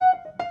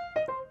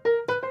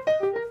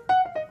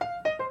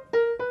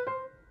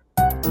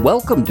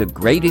Welcome to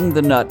Grating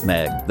the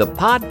Nutmeg, the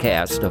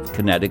podcast of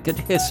Connecticut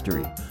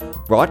history,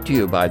 brought to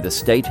you by the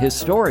State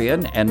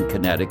Historian and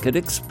Connecticut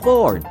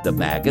Explored, the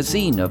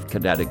magazine of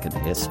Connecticut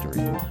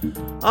history.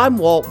 I'm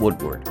Walt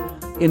Woodward.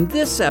 In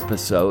this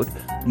episode,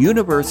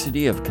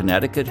 University of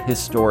Connecticut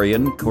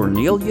historian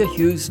Cornelia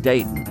Hughes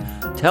Dayton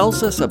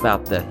tells us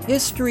about the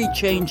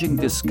history-changing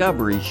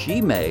discoveries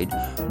she made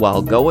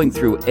while going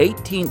through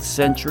 18th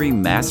century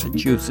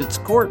Massachusetts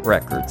court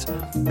records.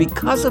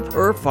 Because of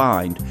her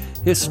find,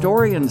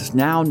 historians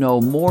now know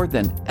more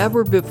than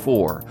ever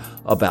before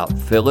about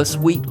Phillis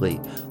Wheatley,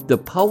 the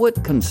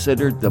poet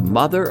considered the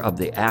mother of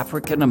the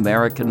African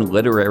American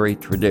literary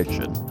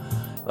tradition.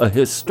 A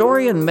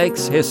historian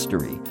makes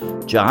history.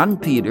 John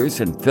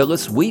Peters and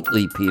Phillis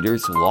Wheatley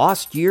Peters'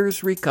 lost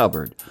years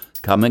recovered.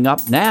 Coming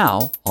up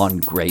now on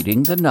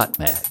Grating the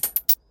Nutmeg.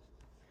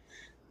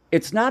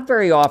 It's not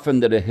very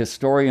often that a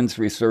historian's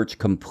research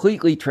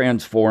completely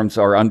transforms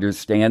our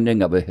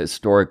understanding of a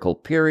historical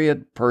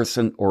period,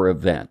 person, or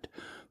event.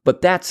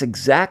 But that's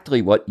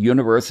exactly what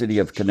University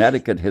of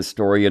Connecticut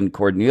historian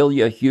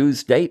Cornelia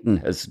Hughes Dayton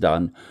has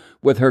done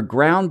with her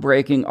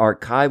groundbreaking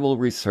archival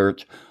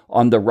research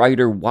on the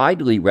writer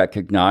widely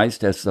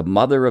recognized as the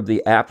mother of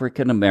the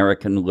African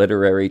American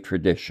literary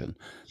tradition,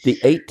 the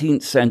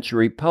 18th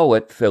century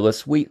poet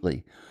Phillis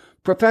Wheatley.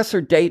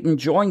 Professor Dayton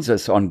joins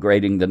us on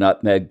Grating the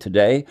Nutmeg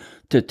today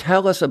to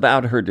tell us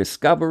about her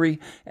discovery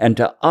and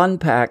to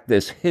unpack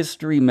this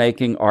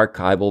history-making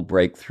archival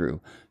breakthrough.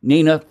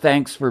 Nina,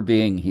 thanks for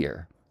being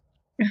here.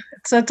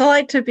 It's a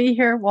delight to be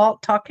here,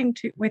 Walt, talking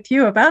with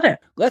you about it.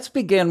 Let's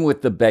begin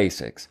with the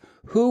basics.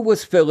 Who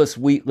was Phillis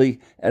Wheatley,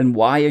 and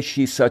why is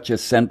she such a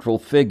central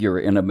figure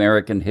in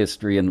American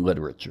history and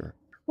literature?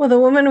 Well, the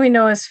woman we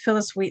know as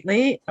Phillis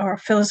Wheatley, or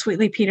Phillis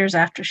Wheatley Peters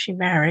after she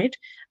married,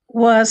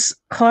 was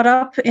caught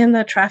up in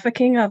the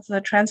trafficking of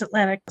the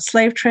transatlantic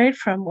slave trade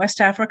from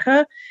West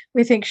Africa.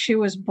 We think she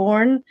was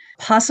born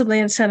possibly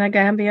in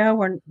Senegambia,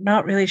 we're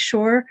not really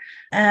sure,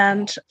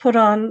 and put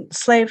on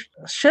slave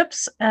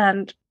ships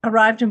and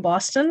arrived in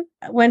Boston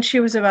when she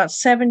was about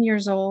 7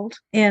 years old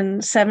in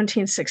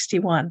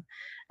 1761.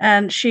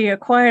 And she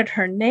acquired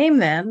her name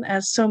then,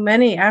 as so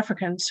many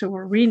Africans who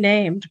were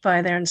renamed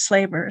by their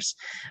enslavers,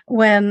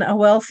 when a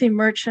wealthy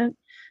merchant,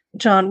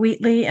 John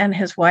Wheatley, and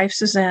his wife,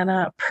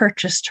 Susanna,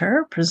 purchased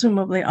her,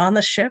 presumably on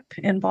the ship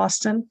in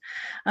Boston,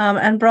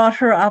 and brought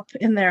her up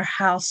in their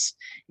house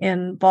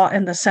in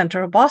the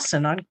center of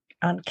Boston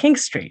on King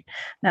Street,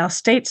 now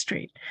State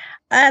Street.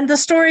 And the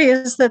story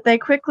is that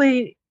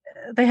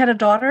they had a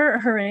daughter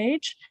her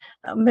age,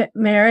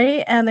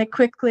 Mary, and they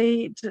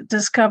quickly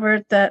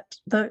discovered that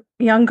the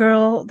young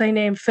girl they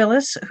named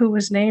Phillis, who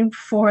was named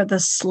for the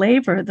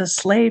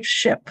slave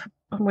ship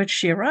on which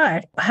she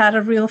arrived, had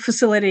a real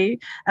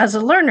facility as a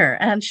learner,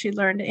 and she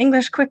learned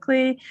English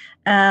quickly,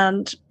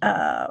 and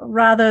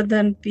rather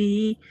than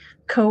be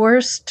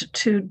coerced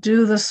to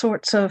do the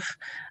sorts of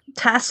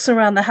tasks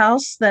around the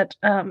house that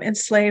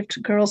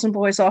enslaved girls and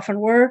boys often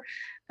were,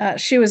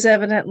 she was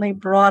evidently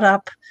brought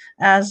up,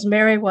 as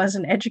Mary was,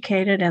 and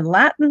educated in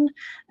Latin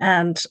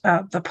and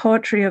the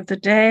poetry of the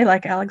day,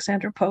 like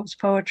Alexander Pope's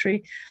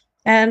poetry.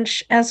 And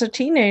as a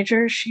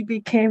teenager, she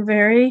became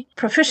very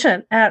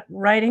proficient at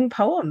writing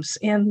poems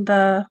in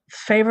the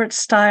favorite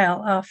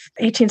style of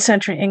 18th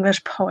century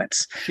English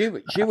poets.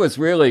 She was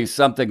really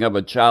something of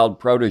a child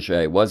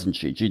protege, wasn't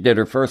she? She did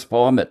her first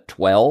poem at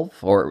 12,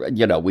 or,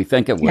 we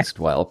think it was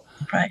 12.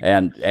 Right.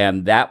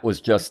 And that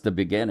was just the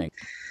beginning.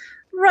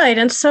 Right.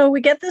 And so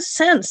we get this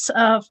sense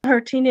of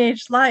her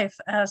teenage life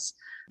as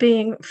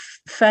being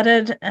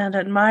feted and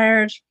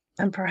admired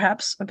and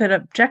perhaps a bit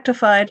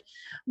objectified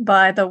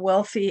by the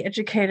wealthy,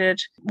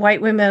 educated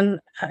white women,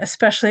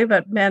 especially,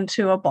 but men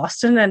too, of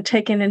Boston, and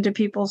taken into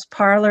people's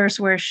parlors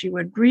where she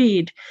would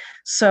read.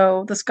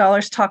 So the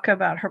scholars talk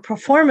about her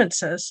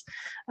performances.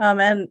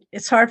 And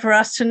it's hard for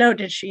us to know,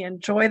 did she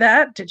enjoy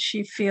that? Did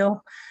she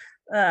feel,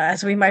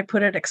 as we might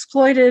put it,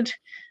 exploited?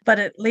 But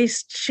at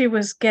least she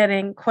was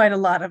getting quite a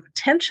lot of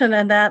attention,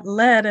 and that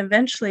led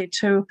eventually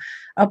to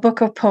a book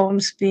of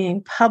poems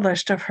being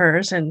published of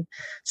hers in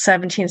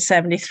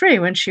 1773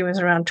 when she was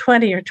around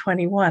 20 or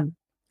 21.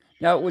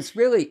 Now, it was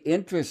really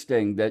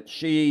interesting that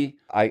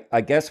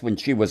I guess when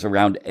she was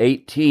around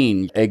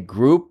 18, a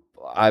group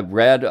I've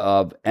read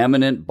of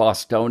eminent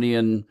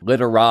Bostonian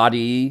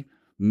literati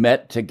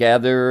met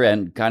together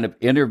and kind of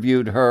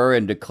interviewed her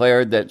and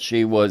declared that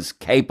she was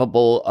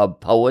capable of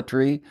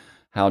poetry.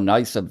 How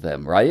nice of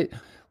them, right?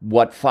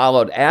 What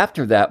followed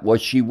after that was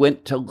she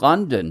went to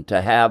London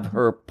to have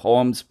her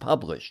poems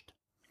published.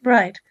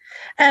 Right.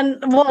 And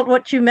Walt,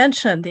 what you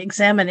mentioned, the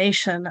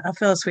examination of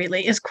Phillis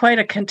Wheatley, is quite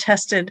a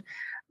contested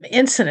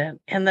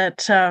incident in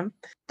that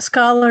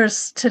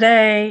scholars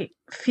today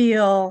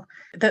feel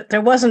that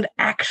there wasn't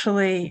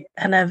actually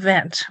an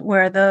event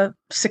where the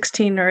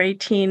 16 or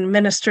 18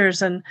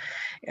 ministers and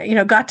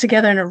got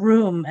together in a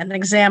room and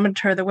examined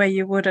her the way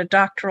you would a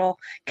doctoral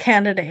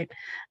candidate.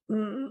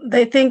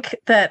 They think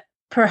that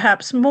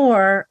perhaps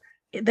more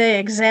they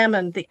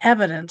examined the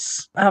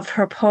evidence of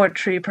her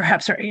poetry,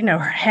 perhaps her, her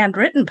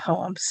handwritten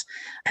poems,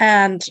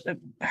 and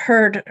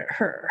heard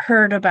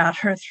about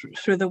her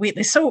through the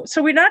Wheatley. So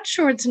we're not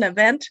sure it's an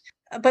event,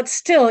 but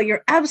still,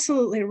 you're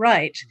absolutely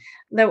right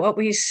that what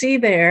we see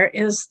there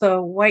is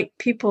the white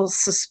people's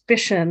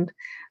suspicion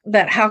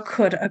that how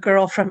could a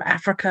girl from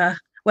Africa,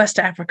 West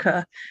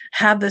Africa,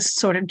 have this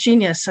sort of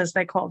genius, as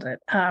they called it,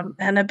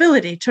 an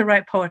ability to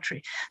write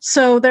poetry.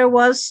 So there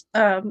was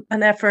an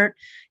effort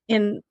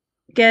in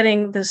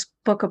getting this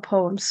book of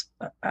poems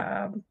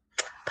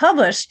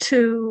published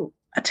to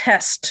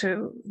attest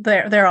to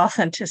their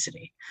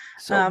authenticity.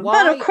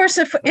 But of course,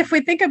 if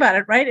we think about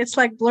it, right, it's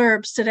like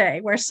blurbs today,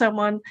 where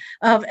someone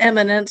of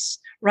eminence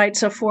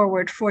writes a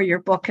foreword for your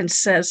book and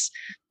says,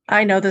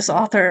 I know this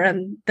author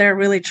and they're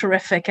really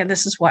terrific, and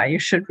this is why you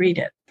should read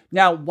it.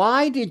 Now,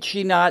 why did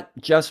she not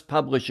just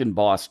publish in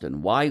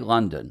Boston? Why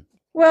London?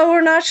 Well,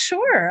 we're not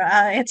sure.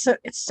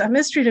 It's a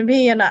mystery to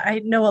me, and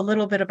I know a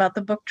little bit about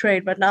the book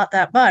trade, but not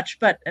that much.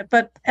 But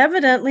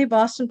evidently,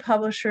 Boston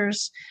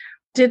publishers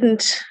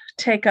didn't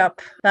take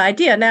up the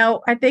idea.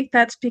 Now, I think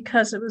that's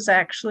because it was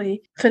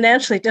actually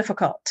financially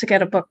difficult to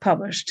get a book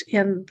published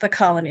in the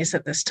colonies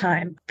at this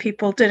time.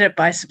 People did it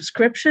by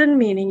subscription,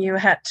 meaning you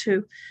had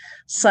to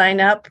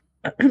sign up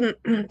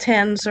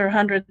tens or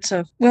hundreds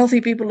of wealthy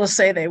people to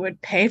say they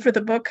would pay for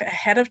the book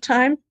ahead of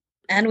time.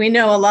 And we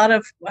know a lot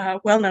of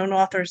well-known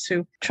authors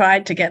who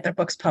tried to get their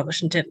books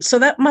published and didn't. So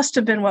that must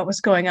have been what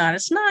was going on.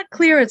 It's not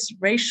clear it's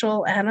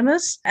racial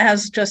animus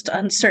as just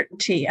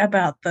uncertainty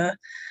about the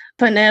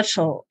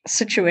financial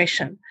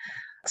situation.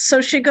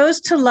 So she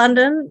goes to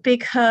London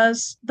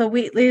because the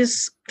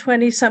Wheatley's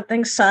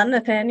 20-something son,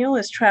 Nathaniel,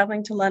 is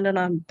traveling to London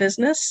on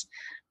business,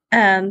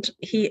 and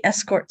he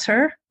escorts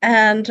her.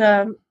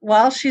 And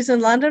while she's in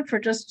London for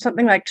just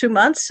something like 2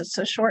 months, it's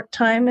a short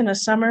time in a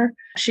summer,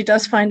 she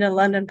does find a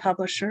London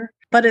publisher.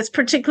 But it's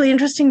particularly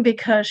interesting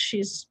because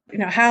she's,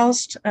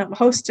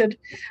 hosted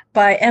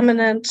by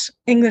eminent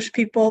English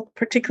people,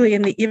 particularly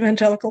in the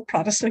evangelical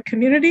Protestant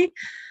community,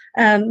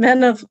 and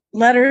men of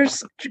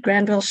letters.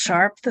 Granville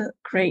Sharp, the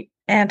great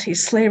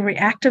anti-slavery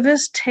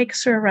activist,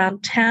 takes her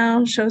around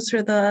town, shows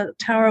her the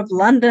Tower of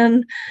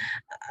London,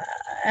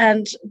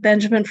 and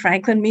Benjamin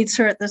Franklin meets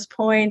her at this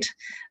point,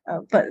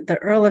 but the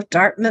Earl of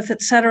Dartmouth,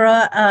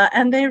 etc.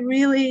 And they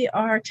really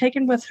are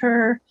taken with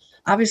her,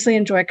 obviously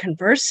enjoy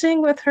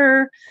conversing with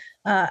her,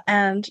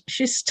 and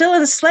she's still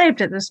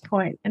enslaved at this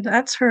point, and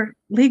that's her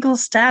legal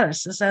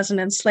status as an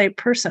enslaved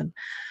person.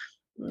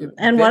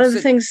 And one of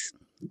the things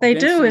they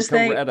do is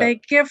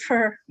they give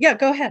her,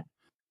 go ahead.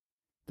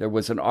 There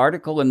was an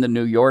article in the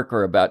New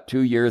Yorker about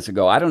 2 years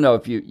ago. I don't know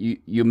if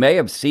you may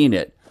have seen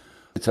it.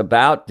 It's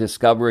about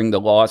discovering the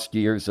lost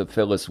years of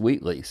Phillis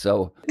Wheatley.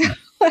 So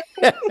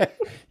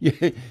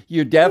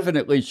you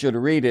definitely should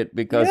read it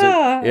because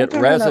it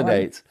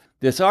resonates.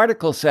 This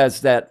article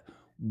says that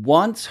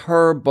once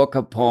her book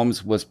of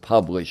poems was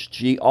published,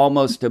 she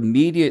almost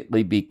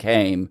immediately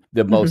became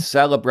the most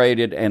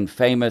celebrated and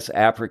famous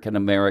African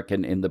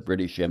American in the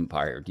British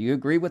Empire. Do you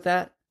agree with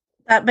that?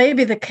 That may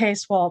be the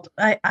case, Walt.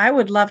 I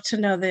would love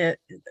to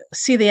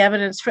see the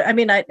evidence for. I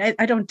mean,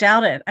 I don't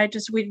doubt it. I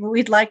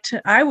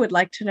would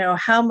like to know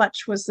how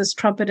much was this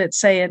trumpeted,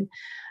 say, in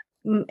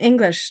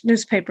English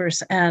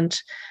newspapers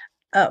and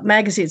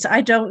magazines.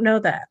 I don't know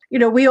that.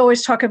 We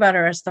always talk about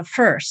her as the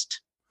first,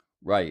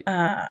 right,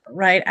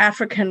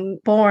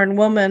 African-born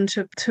woman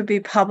to be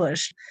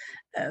published.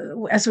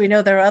 As we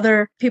know, there are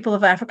other people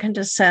of African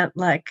descent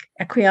like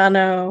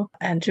Equiano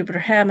and Jupiter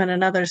Hammond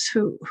and others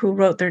who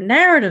wrote their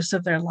narratives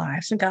of their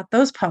lives and got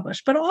those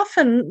published, but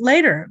often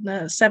later, in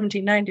the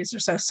 1790s or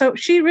so. So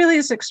she really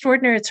is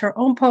extraordinary. It's her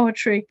own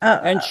poetry.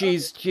 And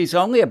she's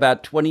only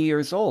about 20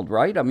 years old,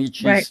 right? I mean,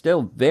 she's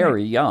still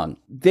very young.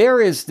 There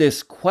is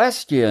this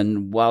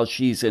question while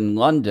she's in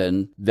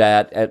London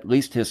that at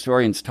least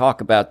historians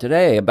talk about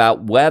today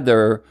about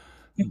whether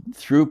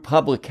through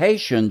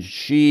publication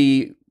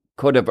she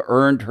could have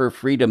earned her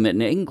freedom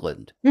in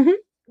England. Mm-hmm.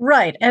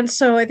 Right. And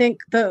so I think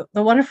the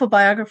wonderful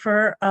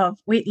biographer of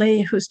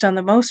Wheatley, who's done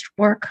the most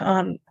work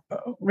on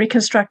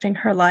reconstructing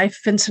her life,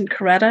 Vincent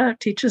Coretta,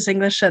 teaches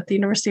English at the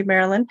University of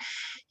Maryland.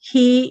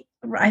 He,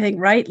 I think,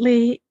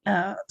 rightly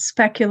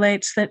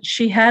speculates that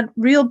she had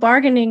real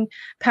bargaining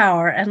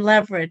power and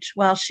leverage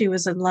while she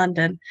was in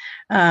London.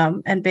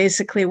 And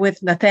basically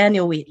with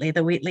Nathaniel Wheatley,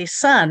 the Wheatley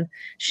son,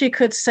 she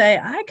could say,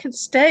 I could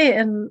stay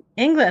in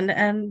England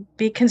and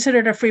be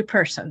considered a free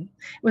person.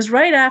 It was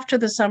right after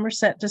the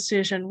Somerset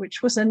decision,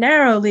 which was a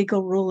narrow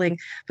legal ruling,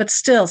 but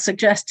still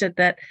suggested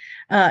that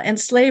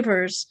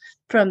enslavers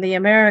from the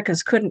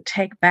Americas couldn't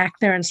take back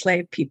their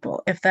enslaved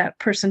people if that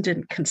person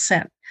didn't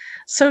consent.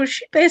 So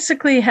she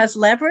basically has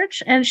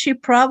leverage, and she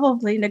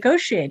probably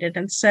negotiated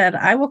and said,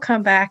 I will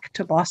come back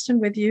to Boston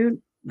with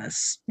you,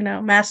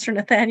 Master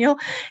Nathaniel,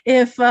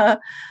 if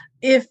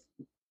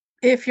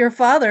your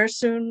father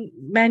soon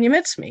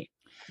manumits me.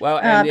 Well,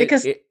 and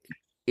because it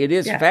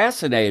is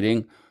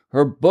fascinating.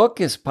 Her book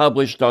is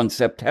published on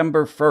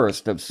September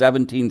 1st of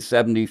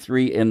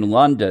 1773 in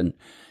London.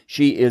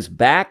 she is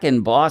back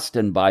in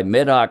Boston by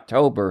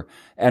mid-October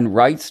and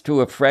writes to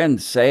a friend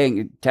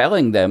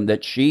telling them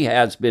that she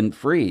has been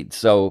freed.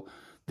 So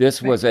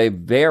this was a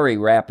very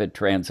rapid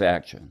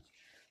transaction.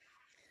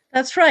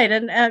 That's right.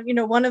 And,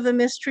 one of the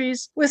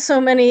mysteries with so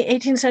many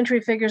 18th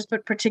century figures,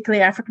 but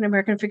particularly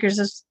African-American figures,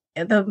 is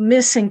the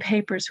missing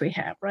papers we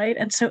have, right?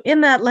 And so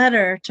in that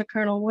letter to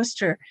Colonel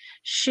Worcester,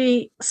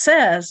 she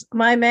says,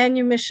 my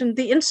manumission,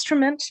 the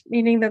instrument,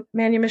 meaning the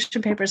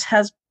manumission papers,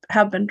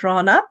 have been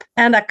drawn up,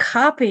 and a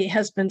copy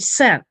has been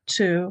sent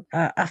to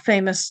a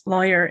famous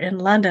lawyer in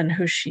London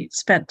who she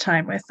spent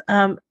time with.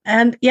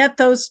 And yet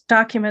those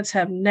documents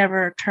have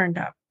never turned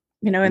up,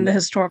 in the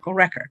historical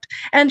record.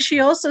 And she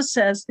also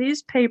says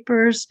these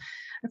papers,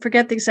 I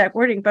forget the exact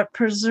wording, but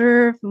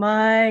preserve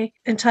my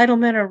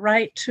entitlement or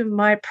right to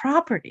my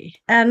property.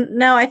 And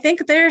now I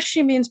think there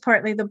she means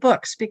partly the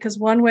books, because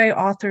one way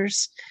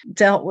authors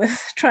dealt with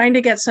trying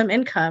to get some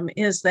income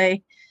is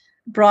they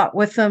brought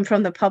with them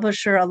from the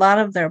publisher a lot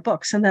of their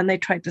books, and then they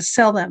tried to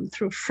sell them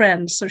through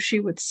friends. So she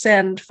would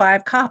send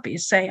 5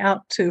 copies, say,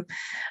 out to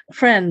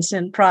friends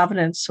in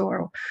Providence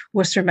or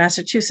Worcester,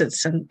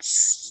 Massachusetts, and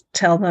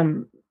tell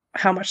them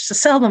how much to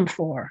sell them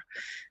for.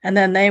 And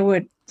then they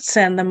would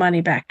send the money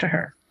back to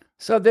her.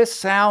 So this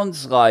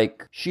sounds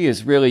like she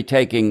is really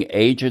taking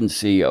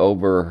agency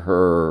over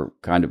her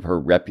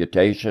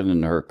reputation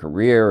and her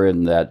career,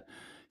 and that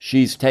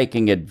she's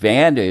taking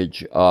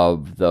advantage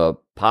of the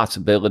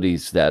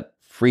possibilities that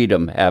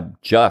freedom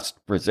have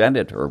just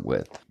presented her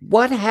with.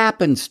 What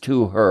happens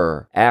to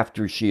her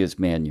after she is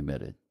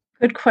manumitted?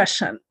 Good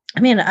question.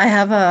 I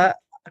have a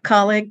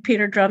colleague,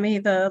 Peter Drummey,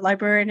 the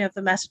librarian of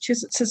the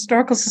Massachusetts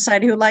Historical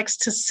Society, who likes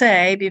to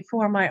say,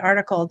 before my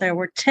article, there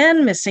were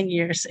 10 missing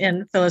years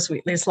in Phillis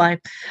Wheatley's life,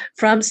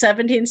 from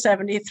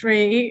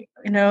 1773,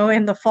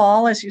 in the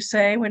fall, as you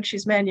say, when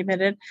she's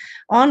manumitted,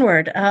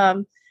 onward.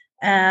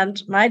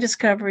 And my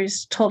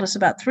discoveries told us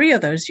about 3 of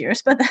those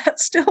years, but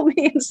that still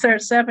means there are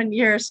 7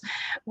 years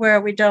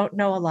where we don't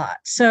know a lot.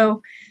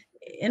 So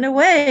in a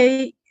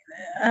way,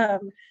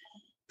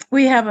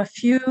 we have a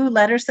few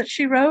letters that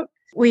she wrote.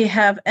 We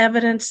have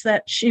evidence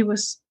that she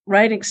was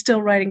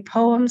still writing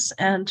poems.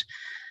 And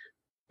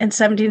in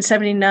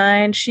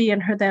 1779, she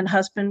and her then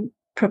husband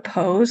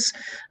propose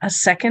a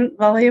second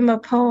volume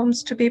of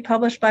poems to be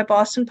published by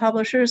Boston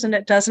publishers, and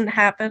it doesn't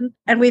happen.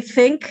 And we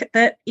think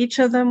that each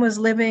of them was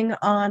living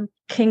on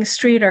King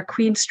Street or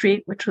Queen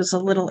Street, which was a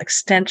little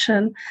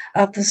extension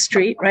of the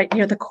street right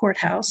near the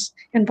courthouse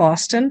in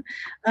Boston.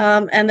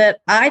 And that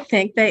I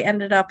think they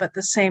ended up at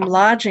the same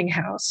lodging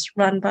house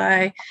run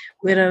by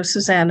widow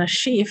Susanna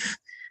Sheaf.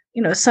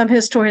 Some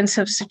historians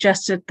have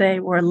suggested they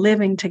were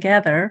living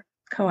together,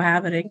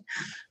 cohabiting,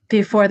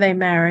 before they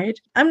married.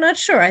 I'm not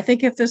sure. I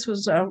think if this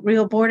was a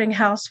real boarding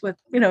house with,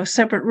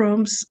 separate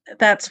rooms,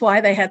 that's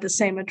why they had the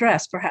same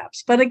address,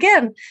 perhaps. But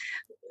again,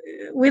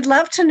 we'd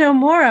love to know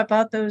more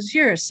about those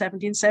years,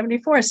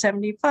 1774,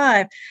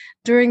 75.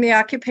 During the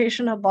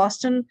occupation of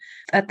Boston,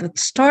 at the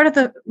start of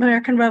the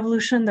American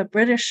Revolution, the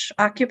British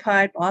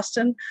occupied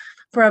Boston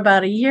for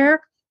about a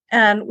year.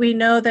 And we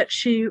know that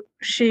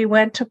she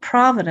went to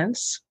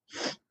Providence,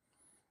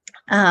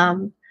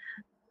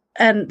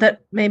 and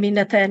that maybe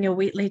Nathaniel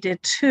Wheatley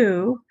did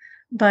too.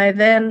 By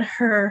then,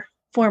 her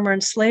former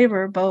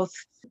enslaver, both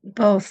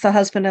the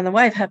husband and the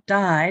wife, have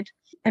died.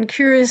 And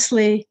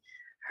curiously,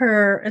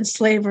 her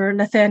enslaver,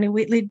 Nathaniel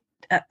Wheatley,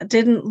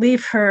 didn't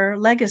leave her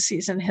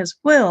legacies in his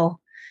will.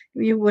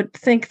 You would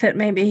think that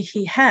maybe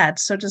he had.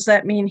 So does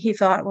that mean he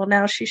thought, well,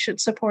 now she should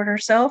support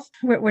herself?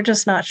 We're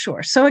just not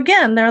sure. So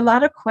again, there are a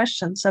lot of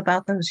questions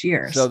about those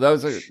years. So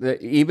those are,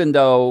 even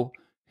though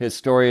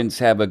historians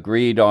have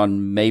agreed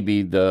on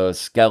maybe the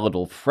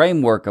skeletal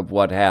framework of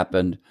what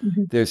happened,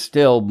 there's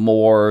still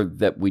more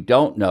that we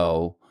don't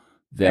know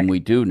than we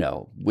do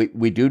know.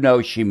 We do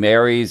know she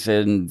marries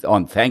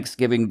on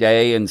Thanksgiving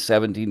Day in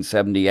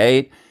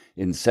 1778.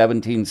 In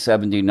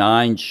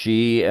 1779,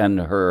 she and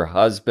her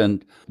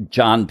husband,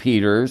 John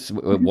Peters,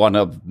 one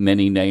of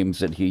many names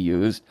that he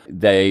used,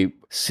 they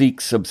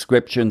seek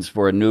subscriptions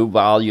for a new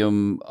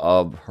volume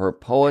of her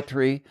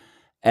poetry.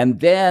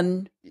 And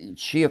then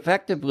she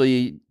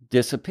effectively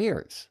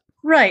disappears.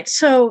 Right.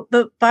 So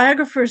the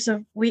biographers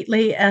of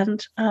Wheatley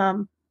and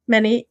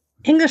many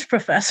English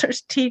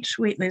professors teach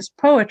Wheatley's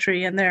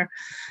poetry in their,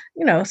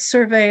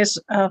 surveys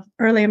of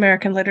early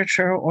American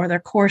literature or their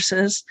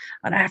courses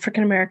on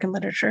African American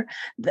literature.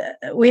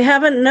 We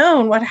haven't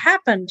known what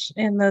happened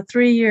in the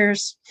 3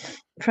 years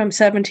from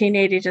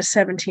 1780 to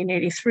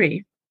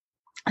 1783.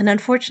 And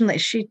unfortunately,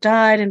 she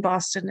died in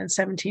Boston in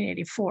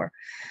 1784.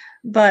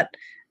 But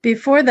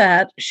before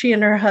that, she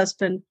and her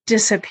husband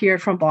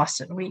disappeared from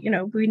Boston. We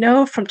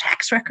know from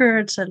tax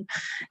records and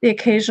the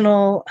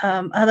occasional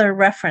other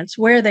reference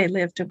where they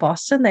lived in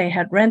Boston. They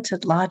had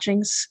rented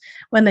lodgings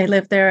when they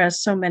lived there, as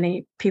so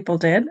many people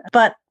did.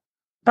 But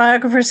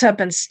biographers have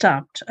been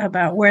stumped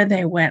about where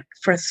they went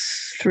for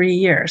 3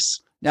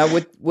 years. Now,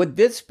 would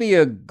this be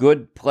a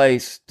good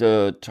place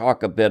to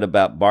talk a bit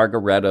about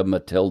Margaretta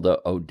Matilda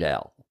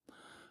Odell,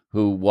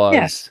 who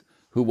was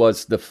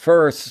the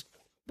first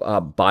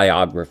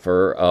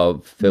biographer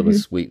of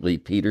Phillis Wheatley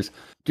Peters.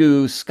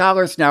 Do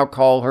scholars now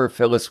call her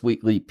Phillis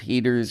Wheatley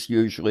Peters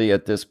usually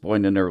at this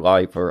point in her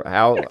life, or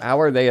how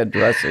are they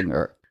addressing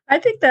her? I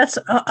think that's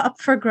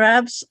up for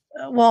grabs,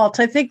 Walt.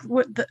 I think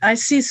I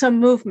see some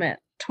movement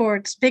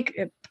towards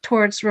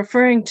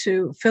referring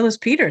to Phillis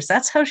Peters.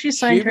 That's how she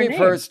signed her name. She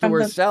refers to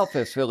herself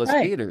as Phillis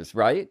Peters,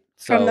 right?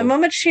 So, from the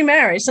moment she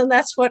marries, and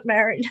that's what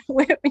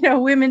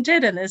women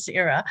did in this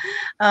era.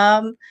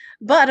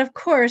 But of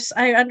course,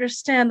 I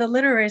understand the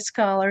literary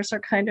scholars are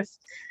kind of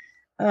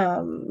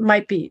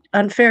might be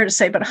unfair to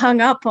say, but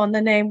hung up on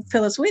the name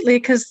Phillis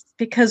Wheatley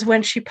because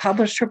when she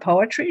published her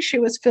poetry, she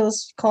was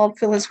called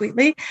Phillis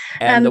Wheatley.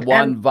 And the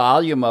one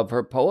volume of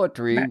her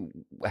poetry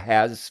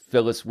has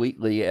Phillis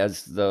Wheatley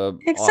as the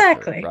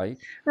author, right?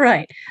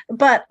 Right.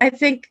 But I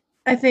think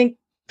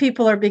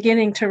people are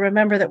beginning to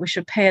remember that we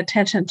should pay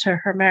attention to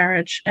her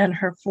marriage and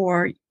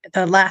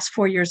the last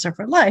 4 years of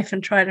her life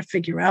and try to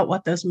figure out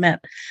what those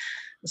meant.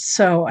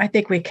 So I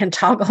think we can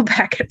toggle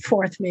back and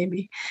forth,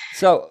 maybe.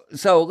 So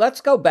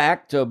let's go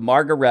back to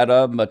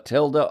Margaretta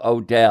Matilda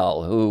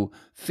Odell, who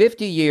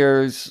 50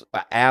 years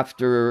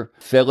after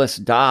Phillis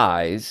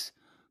dies,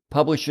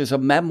 publishes a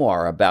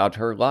memoir about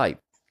her life.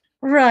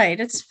 Right.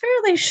 It's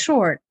fairly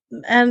short.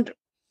 And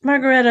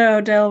Margaretta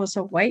Odell was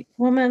a white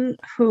woman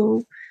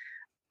who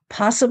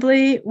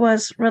possibly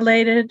was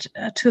related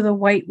to the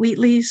white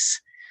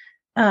Wheatleys,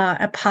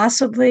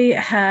 possibly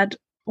had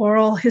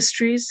oral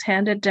histories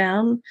handed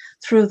down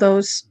through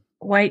those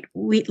white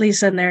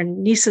Wheatleys and their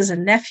nieces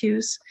and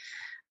nephews.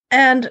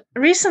 And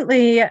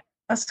recently, a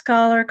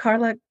scholar,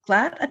 Carla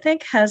Glatt, I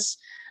think, has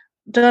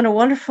done a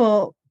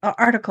wonderful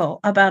article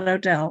about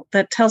Odell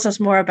that tells us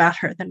more about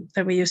her than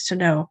we used to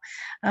know.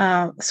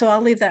 So I'll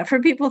leave that for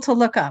people to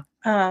look up.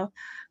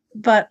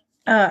 But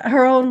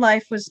her own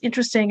life was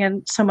interesting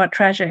and somewhat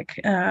tragic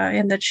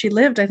in that she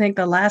lived, I think,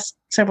 the last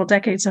several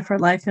decades of her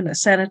life in a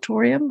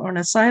sanatorium or an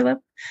asylum.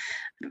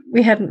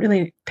 We hadn't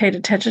really paid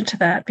attention to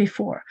that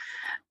before.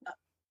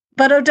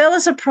 But Odell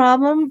is a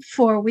problem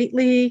for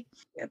Wheatley,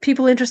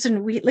 people interested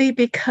in Wheatley,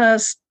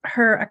 because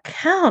her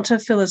account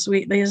of Phillis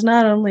Wheatley is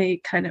not only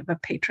kind of a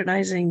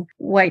patronizing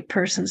white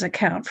person's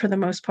account for the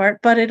most part,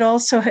 but it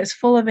also is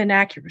full of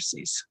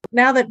inaccuracies.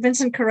 Now that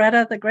Vincent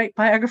Corretta, the great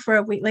biographer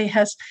of Wheatley,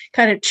 has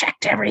kind of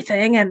checked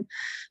everything and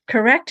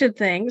corrected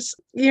things,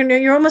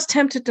 you're almost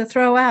tempted to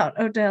throw out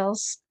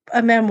Odell's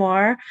a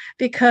memoir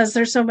because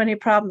there's so many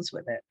problems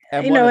with it.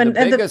 And one of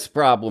the biggest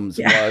problems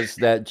was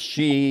that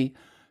she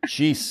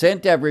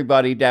sent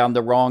everybody down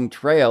the wrong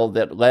trail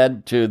that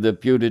led to the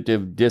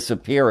putative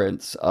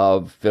disappearance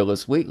of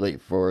Phillis Wheatley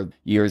for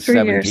years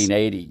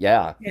 1780.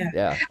 Yeah.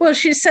 Well,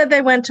 she said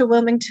they went to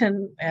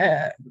Wilmington,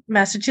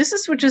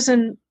 Massachusetts, which is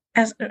in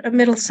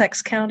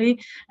Middlesex County,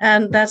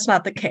 and that's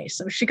not the case.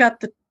 So she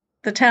got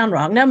the town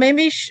wrong. Now,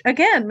 maybe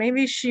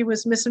she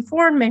was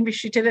misinformed. Maybe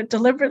she did it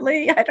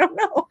deliberately. I don't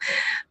know.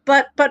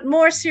 But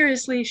more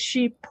seriously,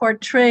 she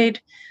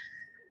portrayed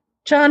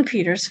John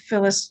Peters,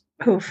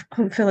 whom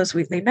Phillis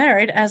Wheatley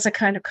married, as a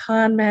kind of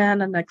con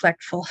man, a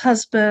neglectful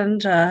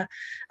husband,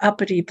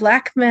 uppity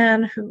black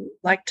man who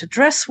liked to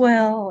dress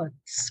well and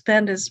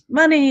spend his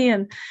money,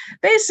 and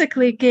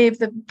basically gave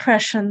the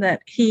impression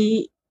that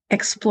he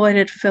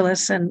exploited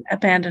Phillis and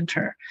abandoned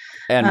her.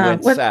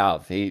 And went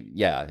south. She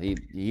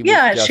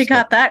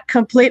got that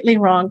completely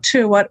wrong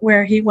too.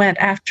 Where he went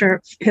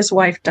after his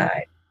wife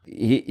died.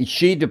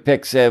 She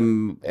depicts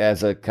him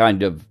as a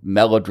kind of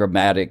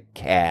melodramatic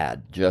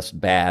cad,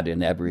 just bad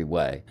in every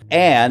way.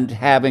 And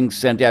having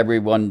sent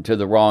everyone to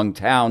the wrong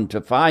town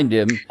to find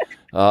him,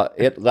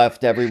 it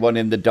left everyone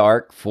in the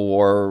dark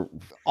for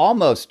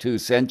almost 2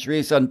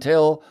 centuries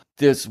until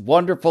this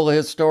wonderful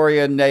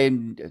historian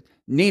named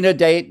Nina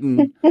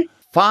Dayton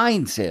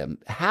finds him.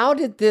 How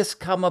did this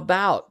come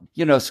about?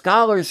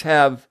 Scholars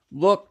have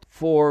looked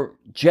for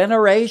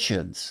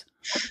generations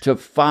to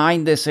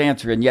find this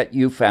answer, and yet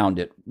you found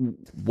it.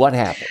 What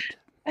happened?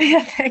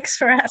 Yeah, thanks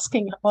for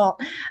asking. Well,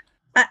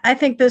 I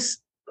think this,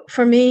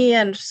 for me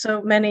and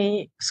so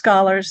many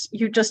scholars,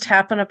 you just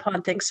happen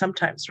upon things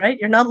sometimes, right?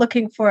 You're not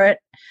looking for it,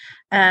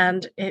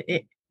 and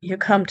you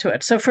come to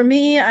it. So for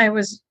me, I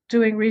was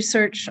doing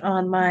research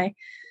on my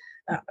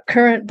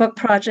current book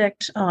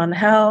project on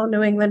how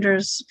New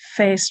Englanders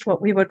faced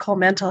what we would call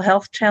mental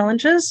health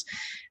challenges,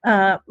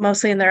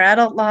 mostly in their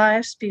adult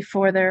lives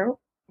before there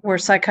were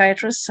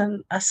psychiatrists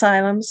and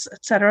asylums,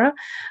 etc.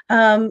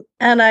 And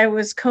I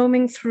was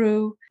combing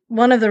through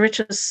one of the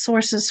richest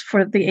sources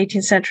for the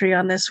 18th century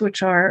on this,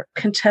 which are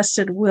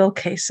contested will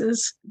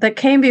cases that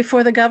came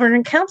before the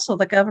Governing Council.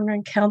 The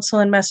Governing Council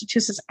in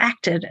Massachusetts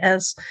acted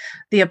as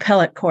the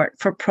appellate court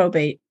for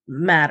probate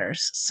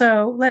matters.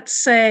 So let's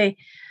say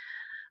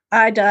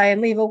I die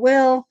and leave a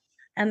will,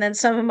 and then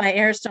some of my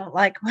heirs don't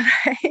like what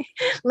I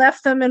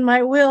left them in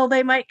my will.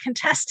 They might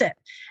contest it.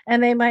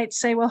 And they might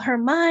say, well, her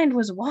mind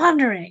was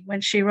wandering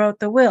when she wrote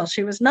the will.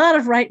 She was not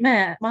of right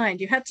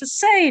mind. You had to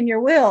say in your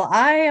will,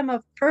 I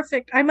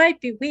might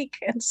be weak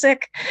and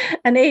sick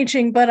and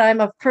aging, but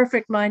I'm of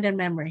perfect mind and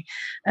memory.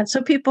 And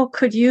so people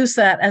could use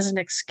that as an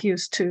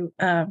excuse to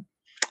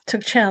to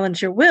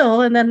challenge your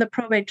will. And then the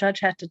probate judge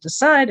had to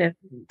decide and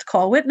to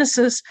call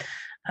witnesses.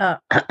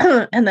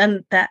 And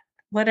then that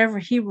whatever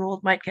he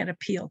ruled might get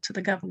appealed to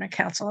the Governor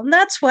Council. And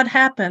that's what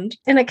happened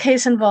in a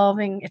case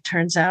involving, it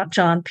turns out,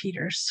 John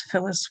Peters,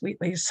 Phyllis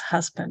Wheatley's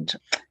husband.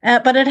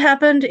 But it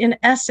happened in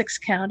Essex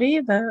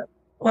County,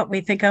 what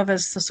we think of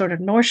as the sort of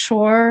North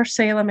Shore,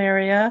 Salem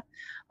area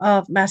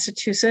of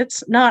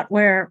Massachusetts, not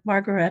where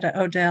Margaretta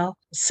Odell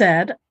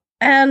said.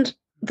 And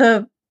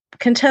the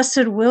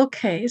contested will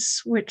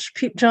case, which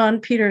John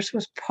Peters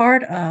was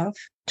part of,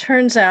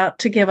 turns out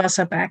to give us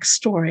a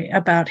backstory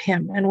about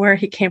him and where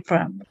he came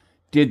from.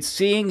 Did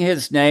seeing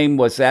his name,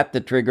 was that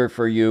the trigger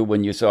for you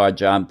when you saw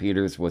John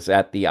Peters? Was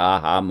that the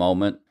aha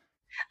moment?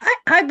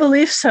 I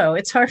believe so.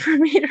 It's hard for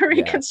me to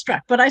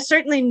reconstruct, but I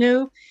certainly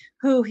knew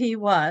who he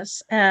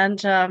was.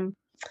 And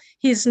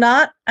he's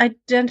not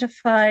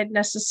identified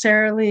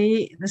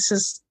necessarily.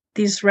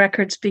 These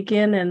records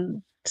begin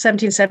in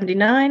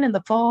 1779 in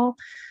the fall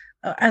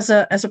as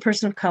a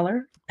person of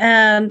color.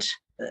 And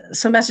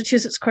so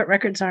Massachusetts court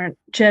records aren't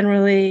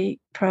generally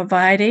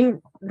providing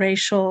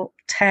racial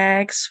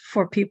tags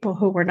for people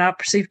who were not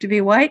perceived to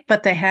be white,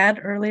 but they had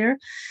earlier.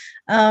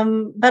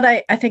 But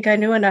I think I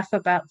knew enough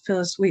about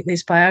Phyllis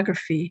Wheatley's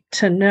biography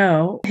to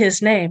know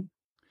his name.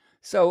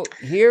 So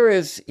here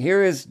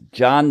is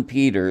John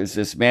Peters,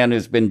 this man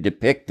who's been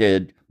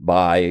depicted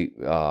by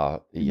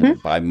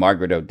by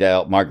Margaret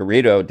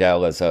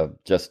Odell as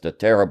just a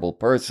terrible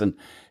person.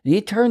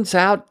 He turns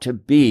out to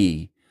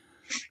be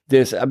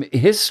this. I mean,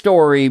 his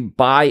story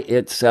by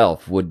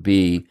itself would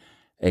be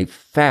a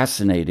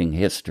fascinating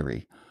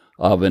history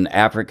of an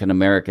African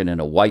American in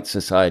a white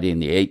society in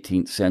the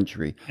 18th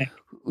century.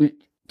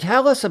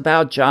 Tell us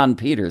about John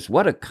Peters.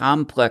 What a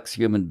complex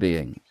human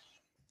being.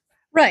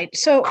 Right.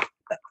 So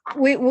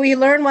we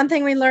learn one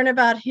thing we learn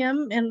about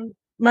him, and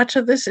much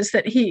of this is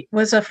that he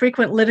was a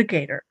frequent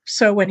litigator.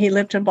 So when he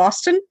lived in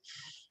Boston,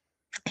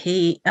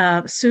 he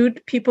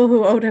sued people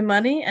who owed him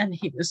money, and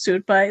he was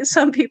sued by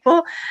some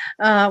people.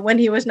 When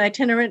he was an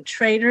itinerant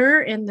trader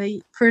in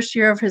the first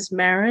year of his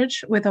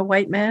marriage with a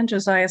white man,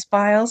 Josiah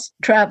Biles,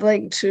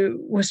 traveling to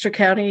Worcester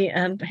County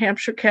and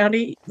Hampshire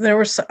County, there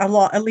was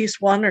at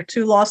least one or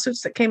two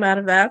lawsuits that came out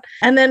of that.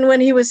 And then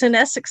when he was in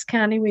Essex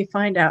County, we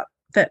find out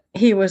that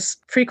he was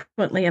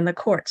frequently in the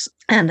courts,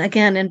 and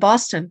again in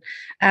Boston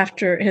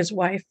after his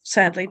wife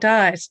sadly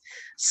dies.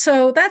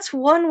 So that's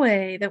one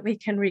way that we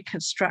can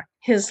reconstruct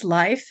his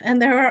life.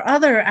 And there are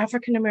other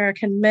African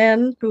American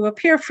men who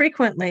appear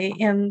frequently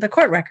in the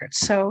court records.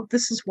 So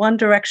this is one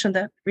direction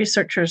that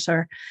researchers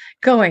are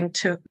going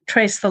to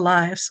trace the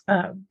lives,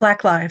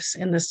 Black lives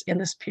in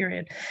this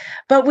period.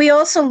 But we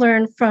also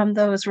learn from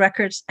those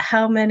records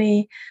how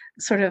many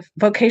sort of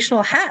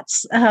vocational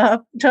hats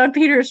John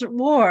Peters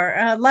wore.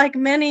 Like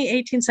many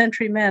 18th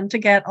century men, to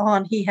get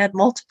on, he had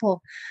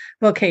multiple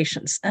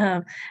vocations.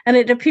 And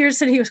it appears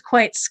that he was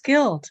quite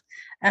skilled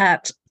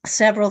at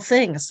several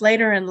things.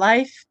 Later in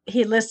life,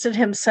 he listed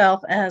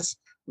himself as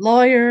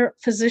lawyer,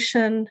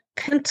 physician,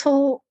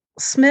 pintle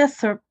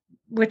smith,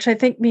 which I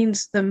think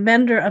means a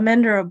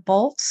mender of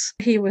bolts.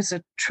 He was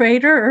a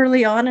trader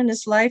early on in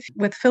his life.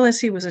 With Phyllis,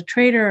 he was a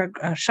trader,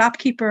 a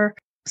shopkeeper.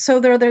 So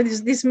there are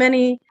these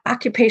many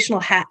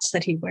occupational hats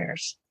that he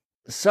wears.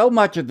 So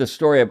much of the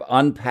story of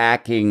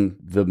unpacking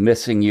the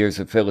missing years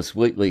of Phyllis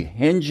Wheatley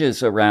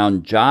hinges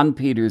around John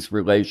Peters'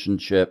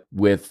 relationship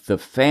with the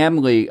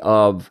family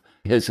of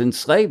his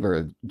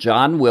enslaver,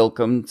 John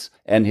Wilkins,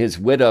 and his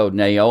widow,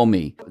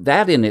 Naomi.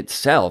 That in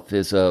itself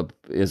is a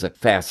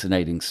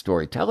fascinating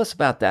story. Tell us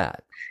about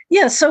that.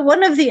 Yeah, so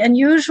one of the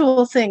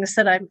unusual things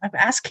that I'm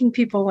asking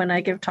people when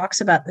I give talks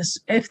about this,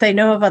 if they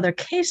know of other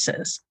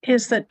cases,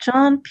 is that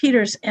John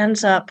Peters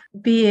ends up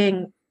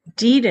being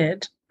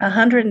deeded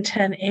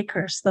 110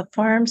 acres, the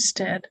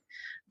farmstead,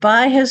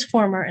 by his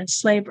former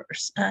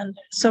enslavers. And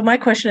so my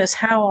question is,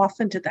 how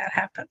often did that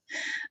happen?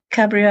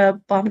 Cabria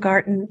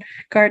Baumgartner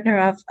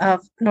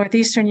of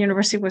Northeastern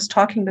University was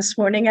talking this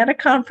morning at a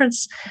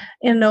conference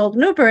in Old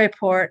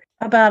Newburyport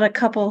about a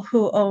couple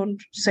who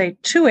owned, say,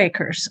 2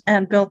 acres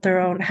and built their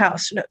own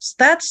house.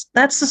 That's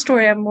the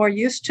story I'm more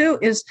used to,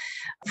 is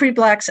free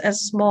Blacks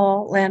as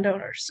small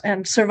landowners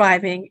and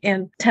surviving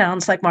in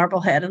towns like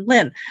Marblehead and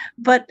Lynn.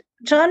 But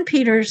John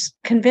Peters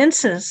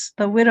convinces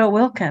the widow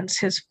Wilkins,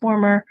 his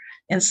former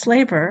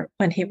enslaver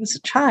when he was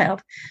a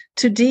child,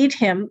 to deed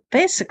him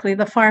basically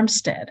the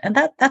farmstead. And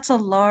that's a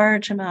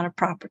large amount of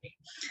property.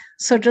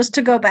 So just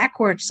to go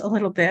backwards a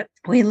little bit,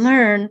 we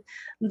learn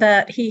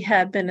that he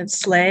had been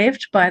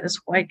enslaved by this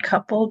white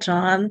couple,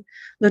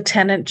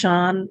 Lieutenant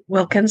John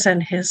Wilkins,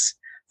 and his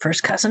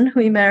first cousin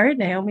who he married,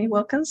 Naomi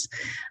Wilkins.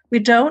 We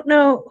don't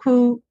know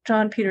who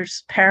John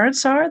Peters'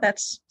 parents are.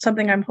 That's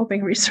something I'm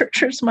hoping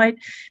researchers might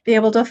be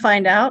able to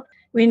find out.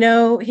 We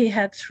know he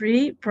had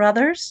 3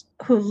 brothers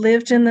who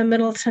lived in the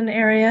Middleton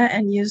area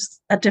and used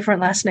a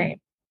different last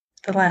name,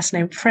 the last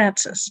name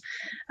Francis.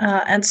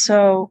 And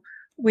so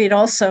we'd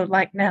also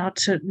like now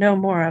to know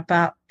more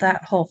about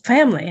that whole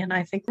family. And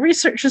I think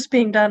research is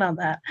being done on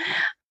that.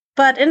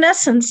 But in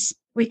essence,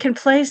 we can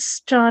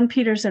place John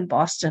Peters in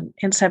Boston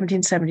in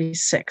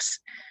 1776.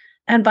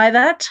 And by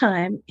that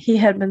time, he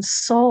had been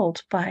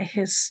sold by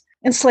his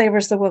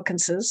enslavers, the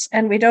Wilkinses,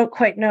 and we don't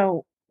quite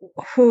know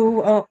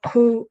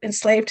who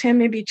enslaved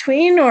him in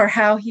between or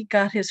how he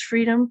got his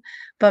freedom,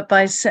 but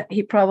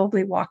he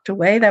probably walked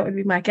away, that would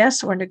be my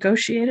guess, or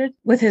negotiated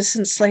with his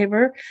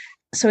enslaver.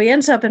 So he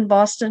ends up in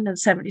Boston in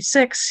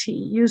 76. He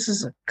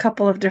uses a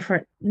couple of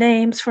different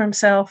names for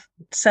himself,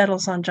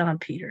 settles on John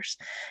Peters,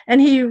 and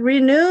he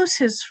renews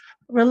his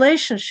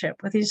relationship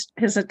with his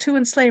two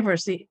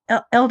enslavers, the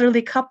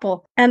elderly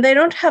couple, and they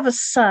don't have a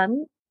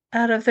son.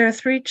 Out of their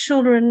 3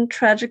 children,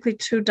 tragically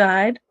 2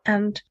 died,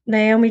 and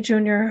Naomi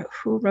Jr.,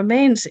 who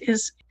remains,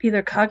 is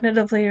either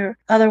cognitively or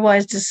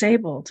otherwise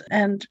disabled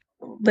and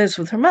lives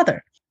with her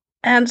mother.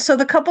 And so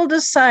the couple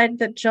decide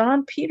that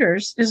John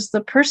Peters is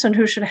the person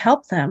who should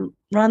help them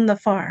run the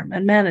farm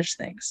and manage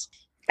things.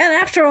 And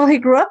after all, he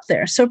grew up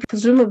there, so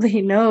presumably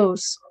he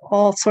knows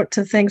all sorts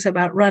of things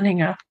about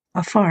running a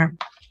farm.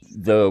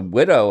 The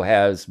widow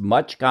has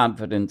much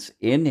confidence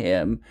in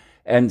him,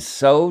 and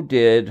so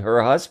did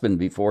her husband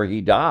before he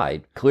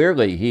died.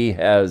 Clearly, he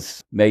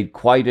has made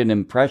quite an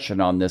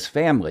impression on this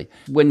family.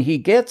 When he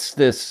gets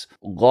this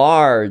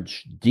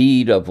large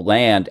deed of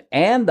land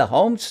and the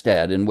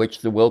homestead in which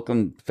the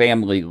Wilkins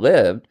family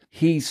lived,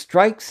 he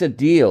strikes a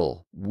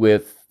deal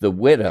with the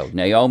widow,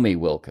 Naomi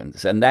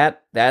Wilkins, and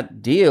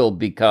that deal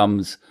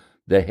becomes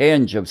the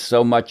hinge of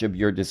so much of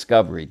your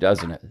discovery,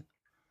 doesn't it?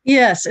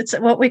 Yes, it's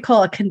what we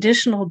call a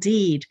conditional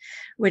deed,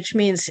 which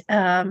means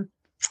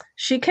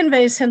she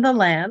conveys him the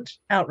land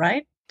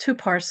outright, 2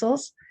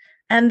 parcels,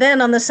 and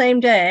then on the same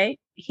day,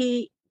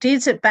 he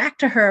deeds it back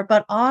to her,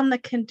 but on the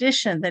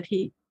condition that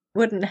he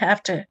wouldn't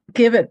have to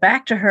give it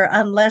back to her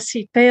unless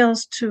he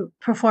fails to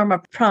perform a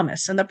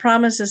promise. And the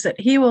promise is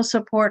that he will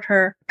support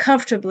her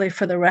comfortably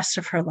for the rest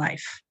of her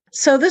life.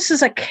 So this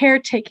is a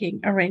caretaking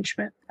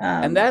arrangement.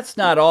 And that's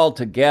not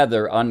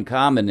altogether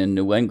uncommon in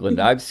New England.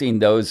 I've seen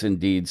those in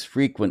deeds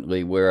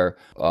frequently where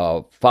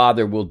a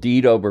father will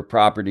deed over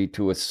property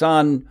to a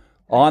son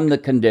on the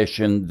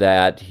condition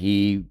that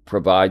he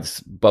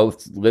provides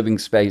both living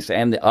space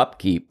and the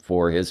upkeep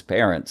for his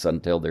parents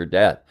until their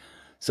death.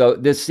 So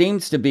this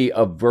seems to be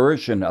a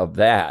version of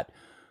that,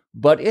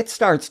 but it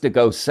starts to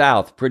go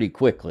south pretty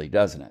quickly,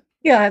 doesn't it?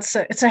 Yeah,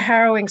 it's a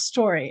harrowing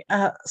story.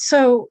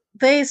 So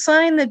they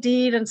signed the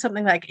deed on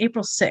something like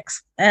April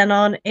 6th of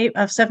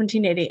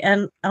 1780.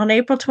 And on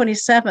April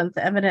 27th,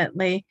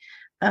 evidently,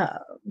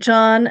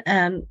 John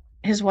and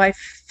his wife,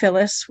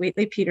 Phyllis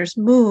Wheatley Peters,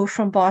 moved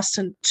from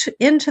Boston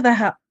into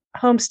the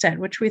homestead,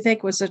 which we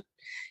think was a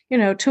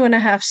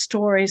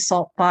 2.5-story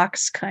salt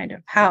box kind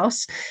of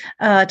house.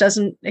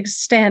 Doesn't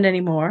stand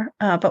anymore,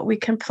 but we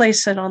can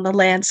place it on the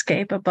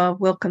landscape above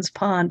Wilkins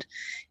Pond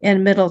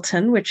in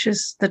Middleton, which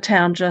is the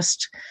town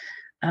just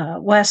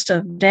west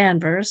of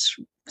Danvers,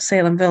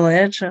 Salem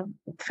Village,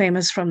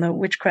 famous from the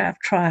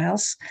witchcraft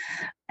trials.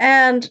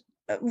 And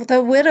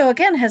the widow,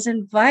 again, has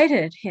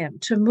invited him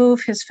to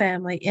move his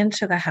family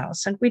into the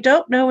house. And we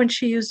don't know when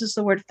she uses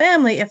the word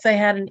family if they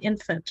had an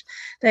infant.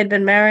 They'd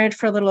been married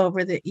for a little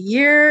over the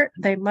year.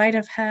 They might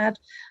have had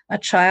a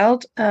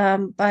child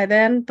by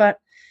then, but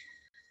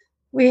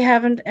we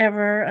haven't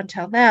ever,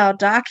 until now,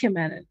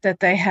 documented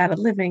that they had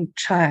a living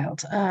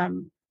child.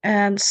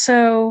 And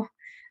so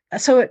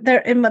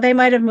they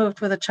might have moved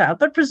with a child,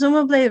 but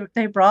presumably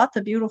they brought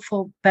the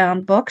beautiful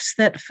bound books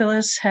that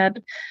Phyllis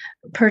had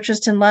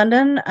purchased in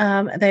London.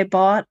 They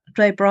brought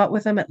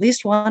with them at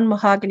least 1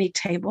 mahogany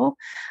table.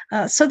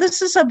 So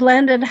this is a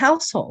blended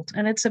household,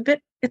 and it's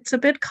a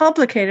bit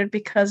complicated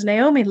because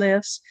Naomi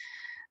lives.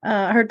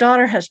 Her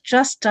daughter has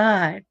just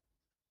died.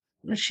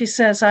 She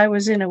says, "I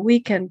was in a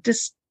weak and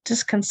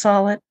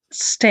disconsolate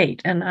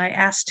state, and I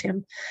asked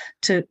him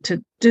to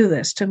do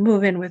this, to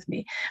move in with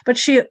me." But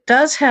she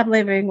does have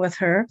living with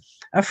her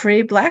a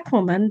free Black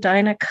woman,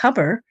 Dinah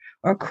Cubber,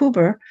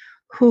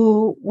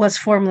 who was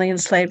formerly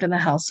enslaved in the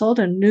household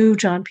and knew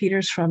John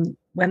Peters from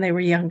when they were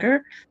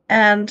younger.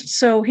 And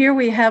so here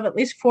we have at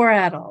least 4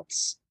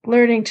 adults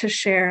learning to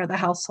share the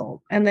household.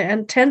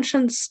 And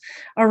tensions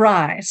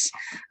arise,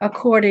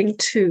 according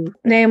to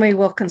Naomi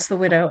Wilkins, the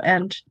widow,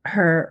 and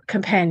her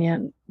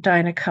companion,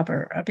 Dinah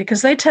Cubber,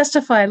 because they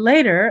testify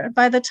later.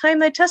 By the time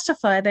they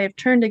testify, they've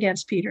turned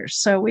against Peters.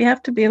 So we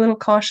have to be a little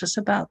cautious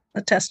about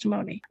the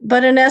testimony.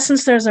 But in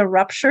essence, there's a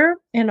rupture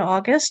in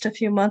August, a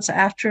few months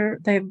after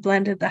they've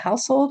blended the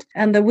household,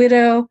 and the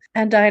widow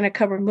and Dinah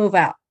Cubber move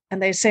out.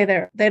 And they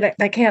say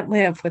they can't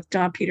live with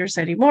John Peters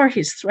anymore.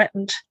 He's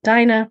threatened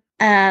Dinah.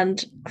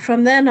 And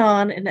from then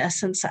on, in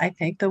essence, I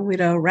think the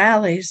widow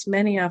rallies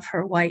many of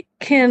her white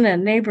kin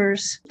and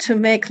neighbors to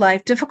make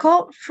life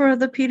difficult for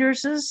the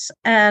Peterses,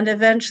 and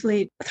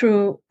eventually,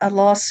 through a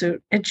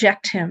lawsuit,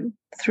 eject him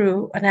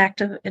through an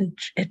act of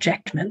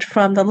ejectment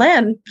from the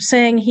land,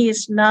 saying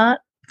he's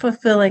not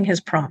fulfilling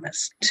his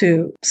promise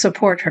to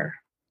support her.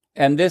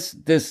 And this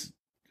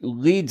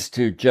leads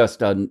to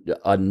just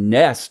a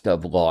nest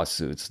of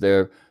lawsuits.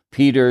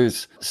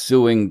 Peters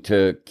suing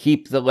to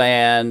keep the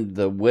land,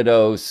 the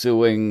widow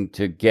suing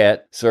to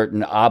get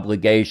certain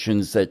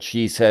obligations that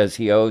she says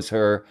he owes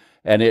her,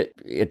 And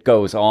it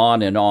goes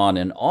on and on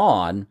and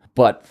on.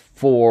 But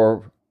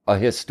for a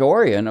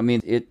historian, I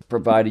mean, it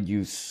provided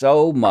you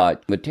so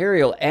much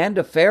material and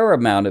a fair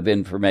amount of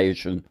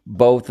information,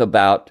 both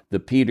about the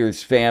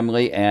Peters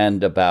family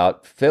and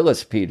about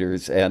Phyllis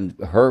Peters and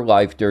her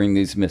life during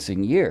these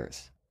missing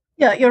years.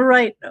 Yeah, you're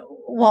right,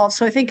 Walt.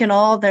 So I think in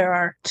all there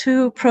are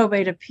 2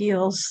 probate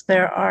appeals,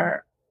 there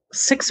are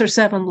 6 or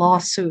 7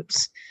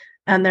 lawsuits,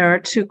 and there are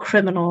 2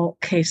 criminal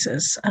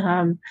cases.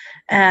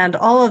 And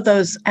all of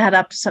those add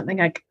up to something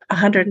like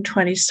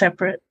 120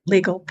 separate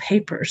legal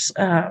papers,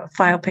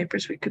 file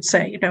papers, we could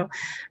say,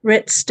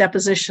 writs,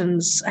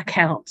 depositions,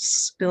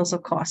 accounts, bills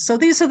of costs. So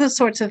these are the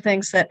sorts of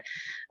things that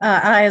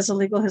I, as a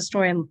legal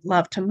historian,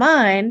 love to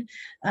mine,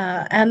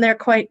 and they're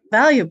quite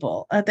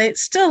valuable. They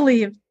still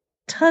leave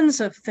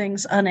tons of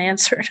things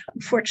unanswered,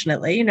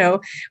 unfortunately.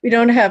 We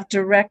don't have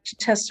direct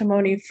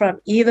testimony from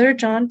either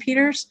John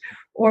Peters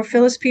or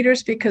Phyllis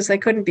Peters because they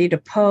couldn't be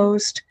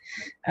deposed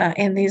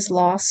in these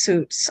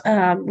lawsuits.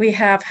 We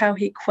have how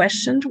he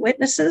questioned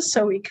witnesses,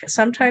 so we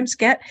sometimes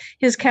get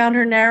his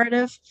counter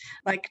narrative,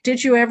 like,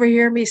 did you ever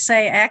hear me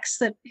say X,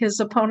 that his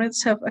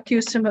opponents have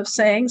accused him of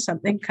saying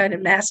something kind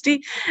of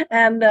nasty,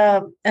 and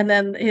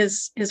then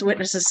his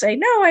witnesses say,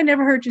 no, I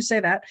never heard you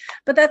say that.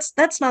 But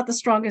that's not the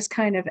strongest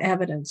kind of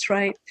evidence,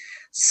 right?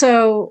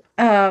 So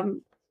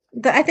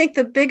I think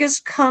the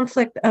biggest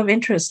conflict of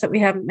interest that we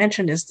haven't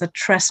mentioned is the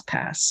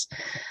trespass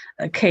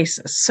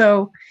cases.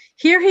 So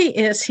here he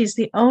is, he's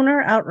the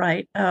owner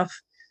outright of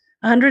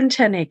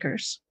 110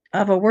 acres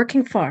of a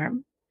working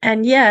farm,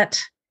 and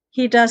yet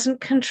he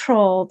doesn't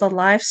control the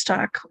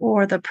livestock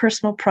or the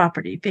personal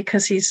property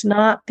because he's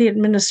not the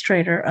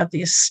administrator of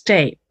the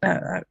estate.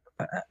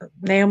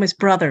 Naomi's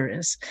brother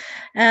is.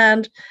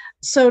 And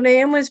so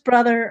Naomi's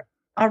brother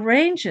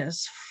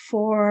arranges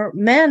for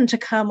men to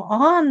come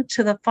on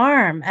to the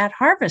farm at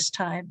harvest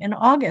time in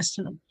August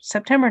and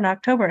September and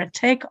October and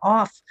take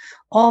off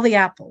all the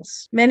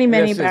apples, many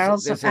barrels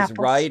of apples. This is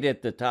right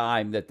at the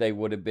time that they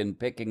would have been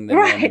picking them.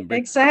 Right,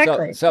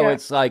 exactly. So yeah.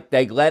 It's like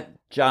they let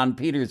John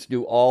Peters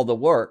do all the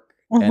work,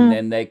 and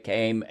then they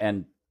came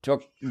and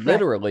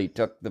literally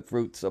took the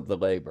fruits of the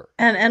labor.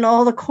 And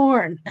all the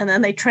corn. And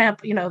then they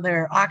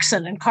their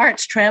oxen and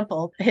carts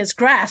trampled his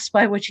grass,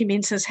 by which he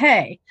means his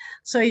hay.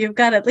 So you've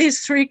got at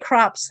least 3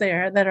 crops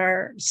there that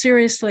are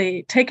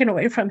seriously taken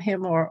away from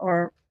him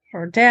or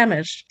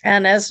damaged.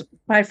 And as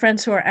my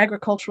friends who are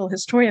agricultural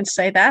historians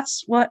say,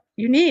 that's what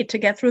you need to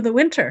get through the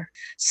winter.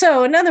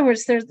 So in other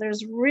words,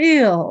 there's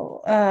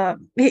real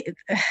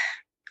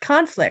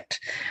conflict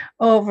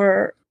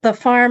over the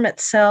farm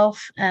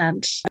itself,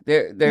 and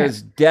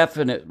there's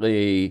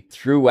definitely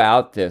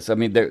throughout this. I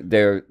mean,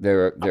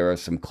 there are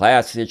some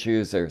class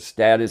issues, there are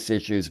status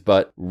issues,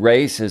 but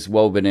race is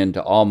woven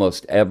into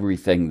almost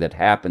everything that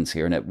happens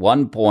here. And at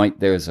one point,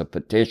 there's a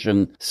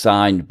petition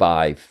signed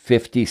by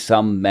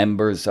 50-some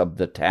members of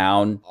the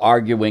town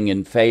arguing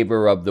in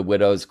favor of the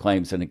widow's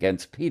claims and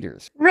against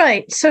Peters.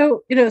 Right.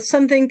 So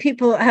something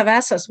people have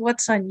asked us,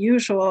 what's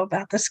unusual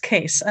about this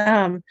case?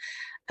 And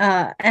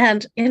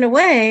in a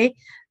way,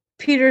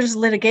 Peters'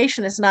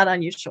 litigation is not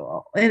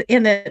unusual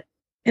in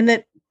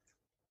that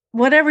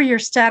whatever your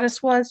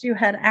status was, you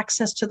had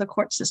access to the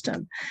court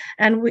system.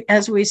 And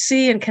as we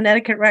see in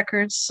Connecticut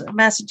records,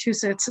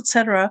 Massachusetts,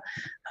 etc.,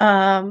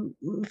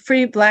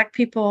 free Black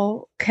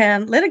people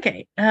can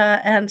litigate,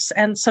 and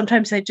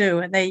sometimes they do,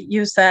 and they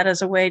use that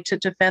as a way to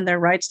defend their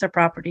rights, their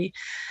property,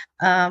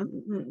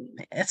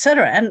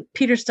 etc. And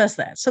Peters does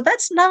that. So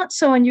that's not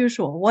so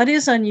unusual. What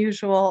is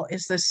unusual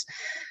is this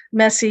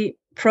messy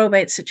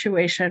probate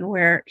situation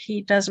where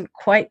he doesn't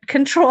quite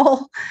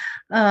control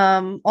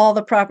all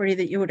the property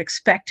that you would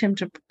expect him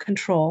to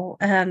control.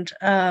 And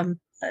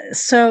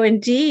so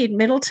indeed,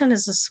 Middleton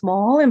is a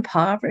small,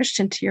 impoverished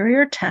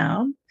interior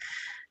town,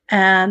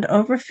 and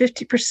over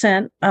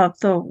 50% of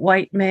the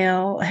white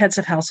male heads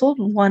of household,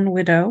 one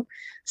widow,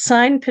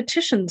 signed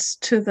petitions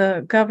to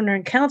the governor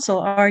and council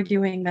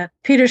arguing that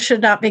Peters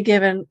should not be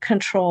given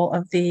control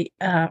of the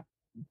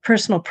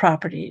personal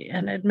property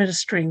and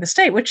administering the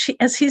state, which,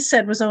 as he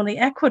said, was only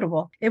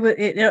equitable.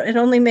 It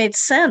only made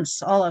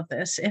sense, all of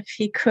this, if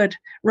he could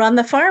run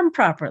the farm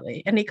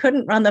properly. And he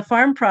couldn't run the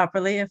farm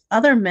properly if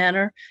other men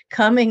are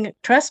coming,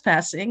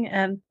 trespassing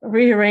and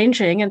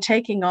rearranging and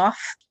taking off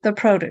the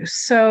produce.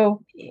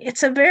 So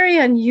it's a very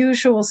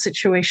unusual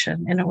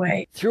situation in a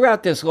way.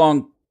 Throughout this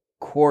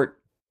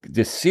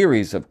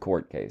series of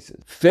court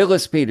cases,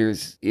 Phyllis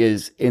Peters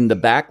is in the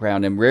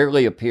background and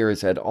rarely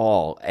appears at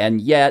all. And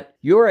yet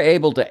you're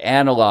able to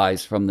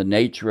analyze from the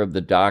nature of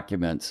the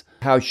documents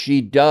how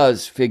she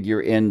does figure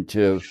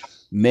into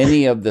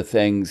many of the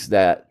things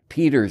that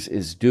Peters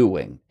is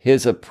doing.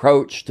 His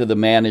approach to the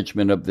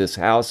management of this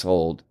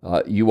household,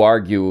 you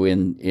argue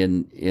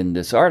in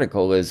this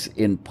article, is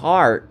in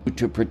part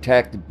to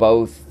protect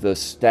both the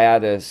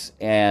status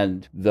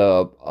and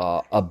the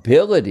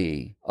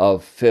ability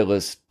of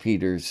Phyllis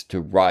Peters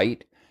to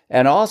write.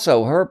 And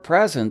also her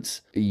presence,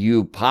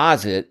 you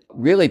posit,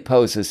 really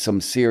poses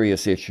some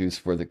serious issues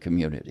for the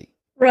community.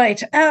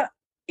 Right.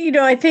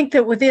 I think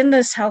that within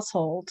this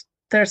household,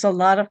 there's a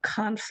lot of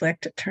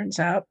conflict, it turns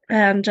out.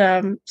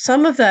 And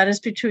some of that is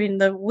between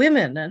the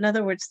women. In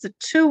other words, the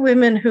two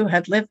women who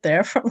had lived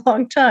there for a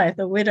long time,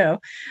 the widow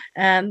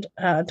and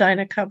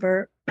Dinah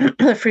Cubber,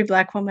 the free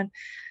Black woman.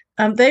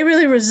 They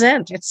really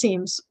resent, it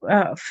seems,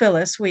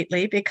 Phillis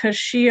Wheatley, because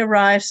she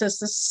arrives as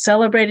this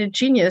celebrated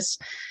genius.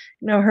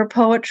 Her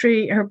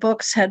poetry, her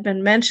books had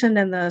been mentioned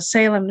in the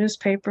Salem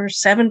newspaper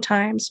 7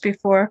 times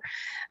before,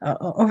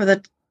 over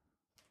the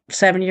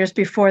 7 years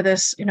before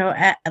this,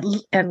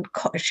 and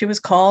she was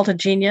called a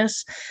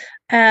genius.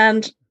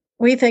 And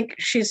we think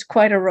she's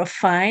quite a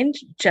refined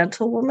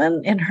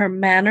gentlewoman in her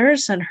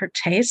manners and her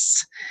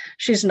tastes.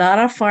 She's not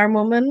a farm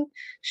woman.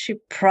 She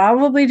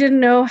probably didn't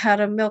know how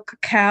to milk a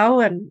cow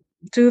and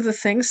do the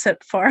things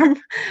that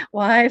farm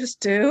wives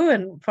do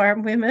and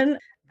farm women.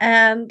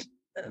 And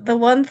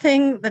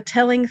the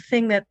telling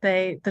thing that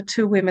the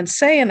two women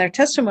say in their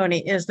testimony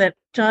is that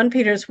John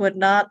Peters would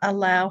not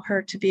allow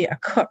her to be a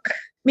cook,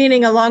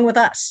 meaning along with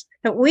us,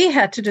 that we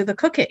had to do the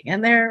cooking.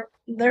 And they're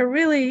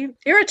really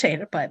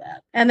irritated by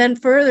that. And then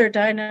further,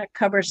 Dinah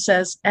Cubber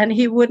says, and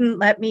he wouldn't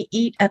let me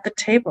eat at the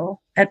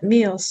table at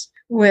meals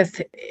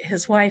with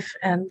his wife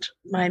and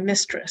my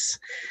mistress.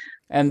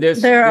 And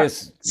this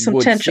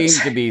would tensions.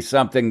 Seem to be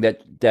something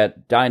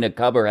that Dinah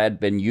Cubber had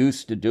been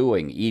used to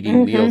doing,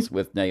 eating meals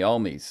with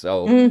Naomi.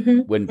 So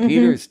when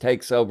Peters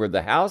takes over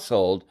the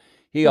household,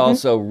 he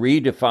also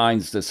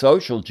redefines the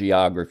social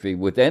geography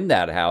within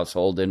that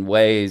household in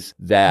ways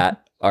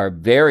that are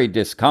very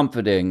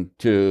discomforting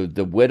to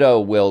the widow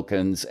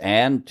Wilkins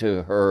and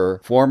to her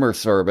former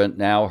servant,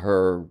 now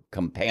her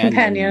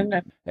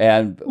companion.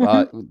 And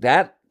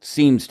that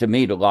seems to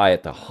me to lie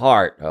at the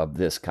heart of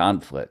this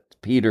conflict.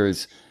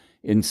 Peters'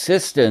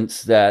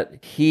 insistence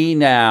that he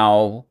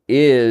now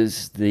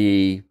is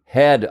the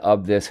head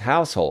of this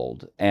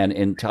household and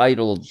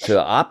entitled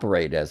to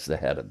operate as the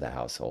head of the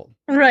household.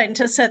 Right, and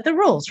to set the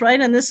rules, right?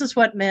 And this is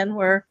what men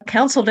were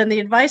counseled in the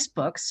advice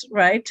books,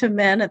 right, to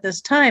men at this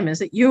time, is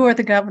that you are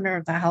the governor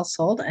of the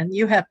household and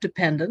you have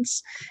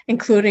dependents,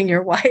 including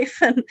your wife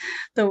and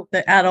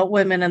the adult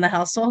women in the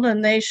household,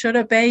 and they should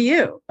obey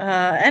you.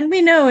 And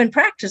we know in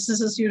practice,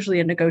 this is usually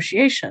a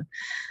negotiation.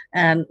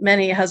 And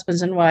many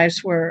husbands and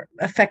wives were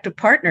effective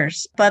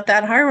partners. But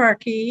that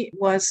hierarchy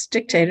was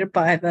dictated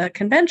by the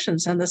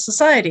conventions and the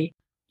society.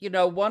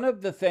 One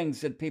of the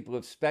things that people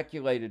have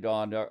speculated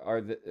on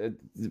are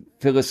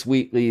Phillis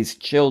Wheatley's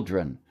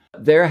children.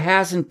 There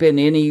hasn't been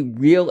any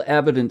real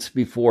evidence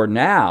before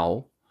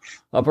now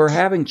of her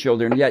having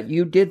children, yet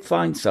you did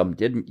find some,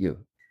 didn't you?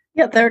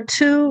 Yeah, there are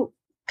 2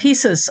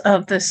 pieces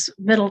of this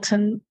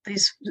Middleton,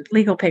 these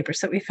legal papers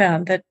that we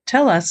found that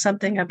tell us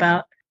something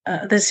about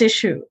this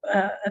issue.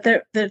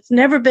 There's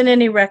never been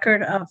any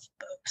record of,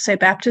 say,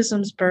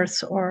 baptisms,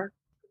 births, or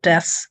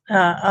deaths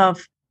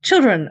of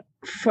children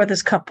for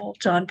this couple,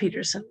 John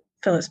Peters and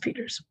Phillis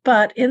Peters.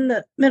 But in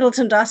the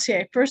Middleton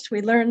dossier, first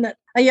we learned that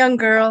a young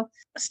girl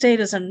stayed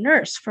as a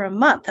nurse for a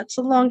month. That's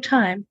a long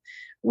time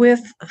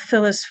with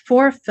Phillis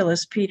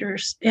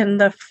Peters in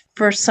the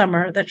first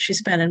summer that she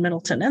spent in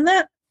Middleton. And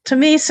that, to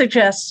me,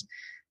 suggests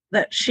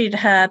that she'd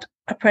had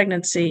a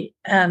pregnancy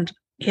and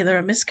either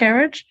a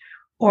miscarriage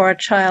or a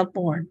child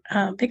born,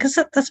 because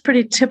that's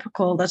pretty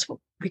typical. That's what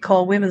we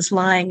call women's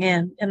lying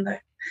in the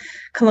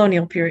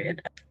colonial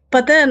period.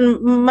 But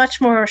then,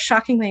 much more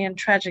shockingly and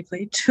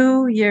tragically,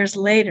 2 years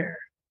later,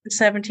 in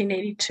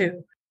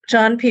 1782,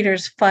 John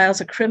Peters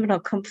files a criminal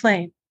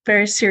complaint,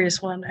 very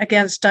serious one,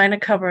 against Dinah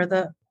Cubber,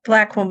 the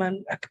Black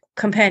woman, a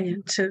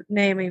companion to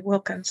Naomi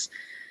Wilkins,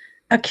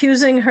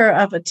 accusing her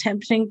of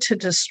attempting to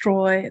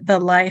destroy the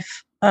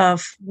life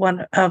of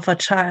a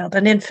child,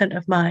 an infant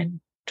of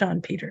mine,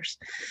 John Peters.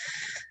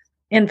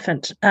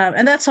 Infant.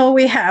 And that's all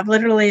we have.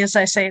 Literally, as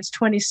I say, it's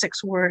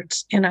 26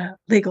 words in a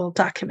legal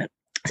document.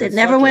 It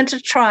never went to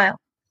trial.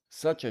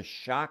 Such a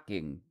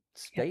shocking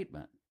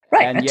statement.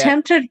 Right. And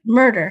attempted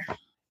murder.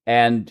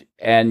 And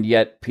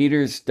yet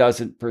Peters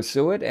doesn't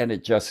pursue it, and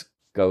it just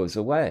goes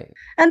away.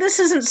 And this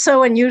isn't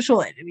so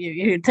unusual.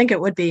 You'd think it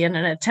would be in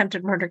an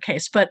attempted murder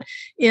case, but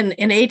in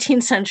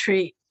 18th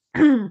century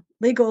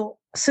legal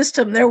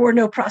system, there were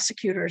no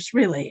prosecutors,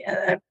 really.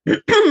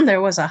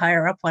 There was a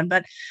higher up one,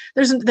 but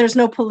there's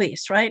no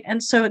police, right?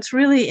 And so it's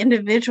really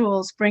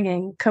individuals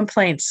bringing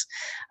complaints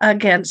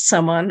against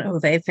someone who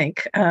they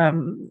think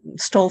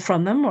stole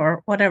from them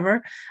or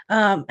whatever,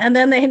 and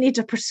then they need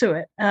to pursue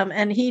it.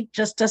 And he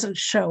just doesn't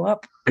show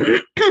up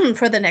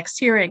for the next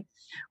hearing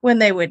when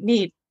they would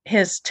need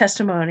his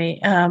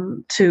testimony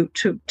to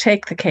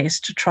take the case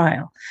to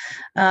trial.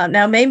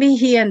 Now, maybe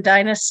he and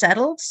Dinah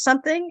settled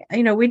something.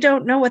 We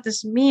don't know what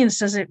this means.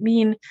 Does it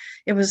mean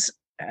it was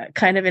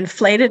kind of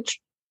inflated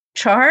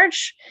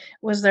charge?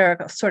 Was there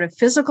a sort of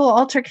physical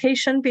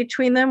altercation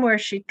between them where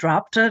she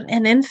dropped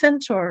an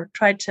infant or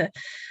tried to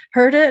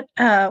hurt it?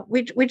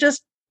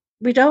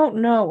 We don't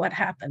know what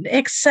happened,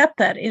 except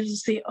that it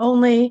is the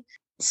only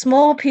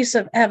small piece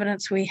of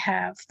evidence we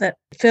have that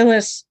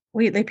Phillis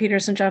Wheatley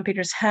Peters and John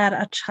Peters had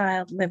a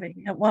child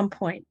living at one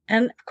point.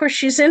 And of course,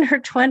 she's in her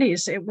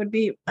 20s. It would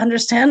be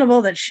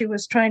understandable that she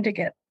was trying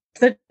to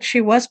that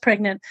she was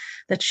pregnant,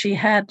 that she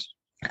had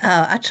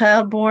a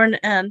child born,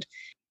 and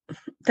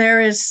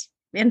there is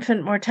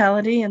infant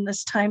mortality in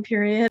this time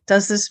period.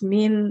 Does this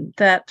mean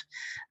that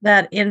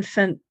that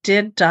infant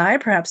did die,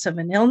 perhaps of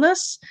an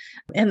illness,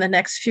 in the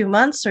next few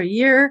months or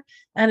year,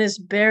 and is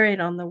buried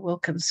on the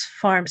Wilkins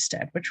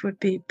farmstead, which would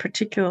be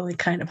particularly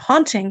kind of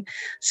haunting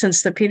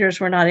since the Peters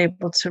were not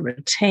able to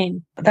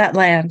retain that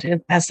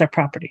land as their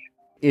property?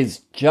 Is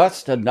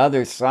just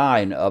another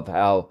sign of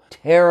how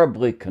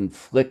terribly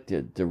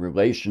conflicted the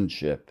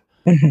relationship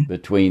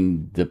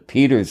between the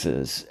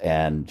Peterses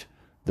and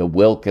the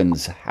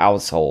Wilkins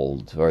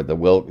household, or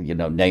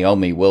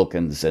Naomi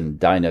Wilkins and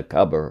Dinah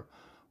Cubber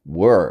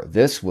were.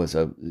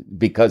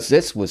 Because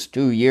this was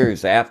 2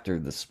 years after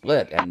the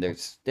split, and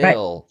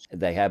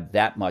they have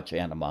that much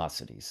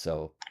animosity.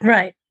 So,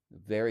 right.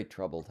 Very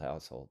troubled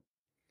household.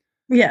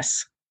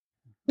 Yes.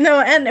 No,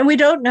 and we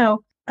don't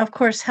know, of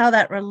course, how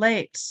that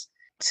relates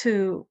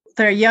to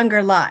their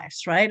younger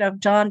lives, right? Of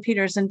John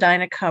Peters and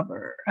Dinah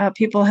Cubber.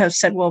 People have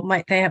said, well,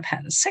 might they have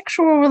had a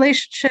sexual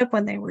relationship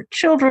when they were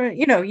children,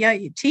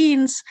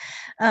 teens?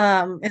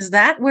 Is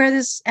that where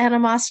this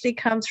animosity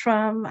comes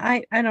from?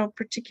 I don't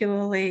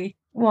particularly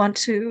want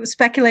to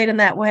speculate in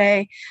that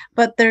way,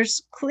 but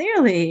there's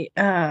clearly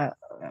a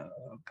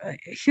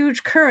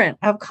huge current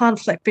of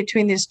conflict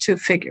between these two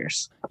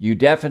figures. You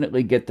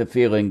definitely get the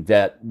feeling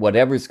that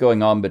whatever's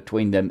going on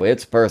between them,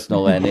 it's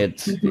personal and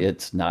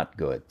it's not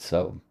good.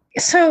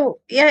 So,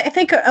 yeah, I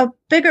think a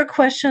bigger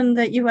question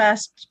that you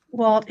asked,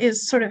 Walt,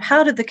 is sort of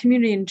how did the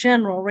community in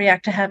general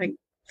react to having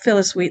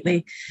Phillis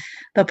Wheatley,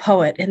 the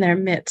poet, in their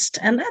midst?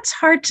 And that's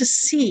hard to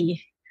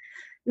see.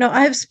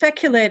 I've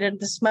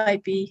speculated this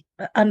might be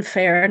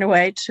unfair in a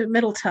way to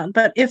Middletown,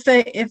 but if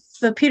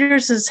the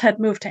Peterses had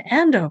moved to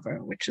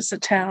Andover, which is a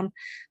town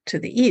to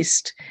the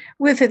east,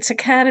 with its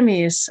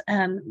academies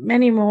and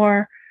many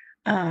more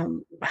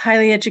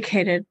highly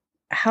educated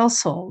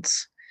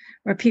households,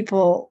 where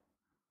people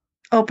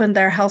opened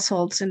their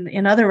households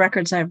in other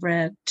records I've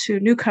read to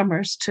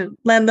newcomers to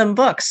lend them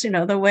books,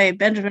 the way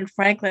Benjamin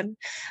Franklin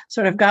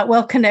sort of got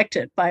well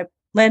connected by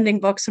lending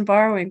books and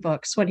borrowing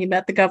books when he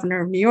met the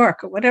governor of New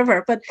York or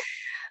whatever. But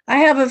I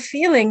have a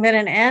feeling that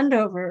in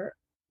Andover,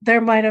 there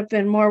might have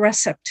been more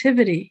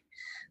receptivity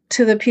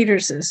to the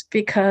Peterses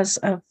because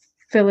of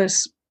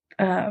Phillis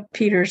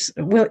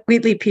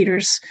Wheatley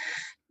Peters'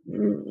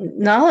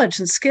 knowledge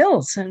and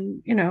skills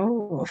and,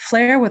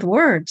 flair with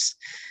words.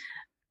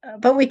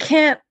 But we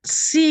can't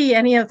see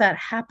any of that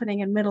happening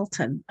in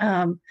Middleton.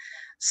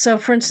 So,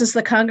 for instance,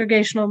 the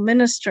congregational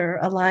minister,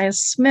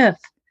 Elias Smith,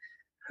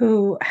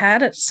 who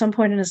had at some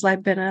point in his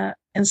life been an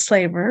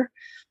enslaver,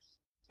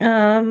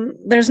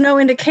 there's no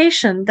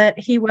indication that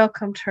he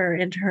welcomed her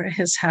into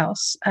his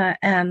house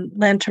and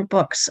lent her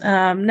books.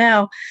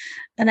 Now,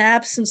 an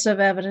absence of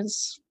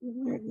evidence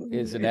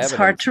is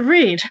hard to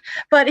read,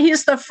 but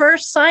he's the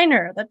first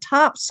signer, the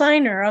top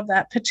signer of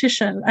that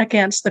petition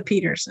against the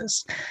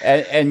Peterses.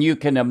 And you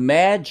can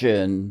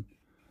imagine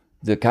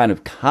the kind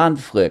of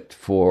conflict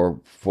for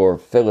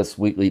Phillis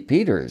Wheatley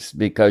Peters,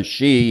 because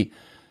she,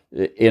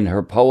 in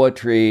her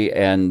poetry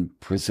and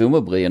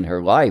presumably in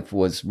her life,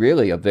 was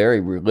really a very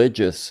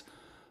religious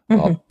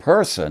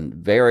person,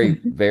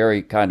 very,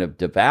 very kind of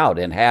devout,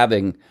 and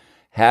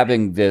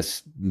having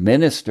this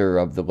minister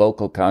of the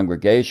local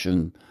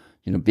congregation,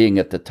 being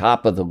at the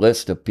top of the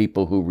list of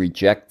people who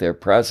reject their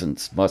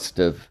presence must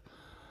have,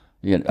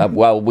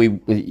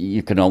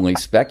 you can only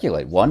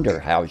speculate, wonder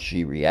how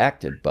she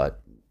reacted,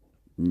 but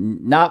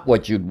not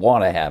what you'd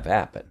want to have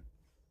happen.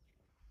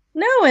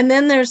 No, and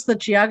then there's the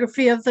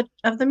geography of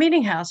the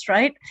meeting house,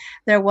 right?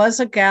 There was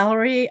a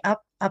gallery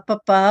up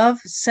above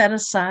set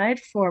aside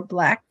for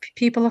Black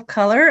people of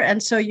color,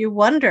 and so you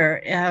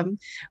wonder.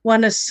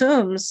 One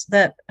assumes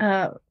that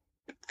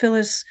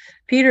Phillis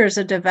Peters,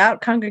 a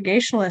devout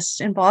Congregationalist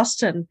in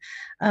Boston,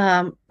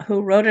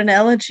 who wrote an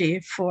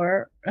elegy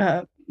for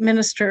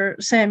Minister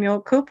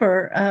Samuel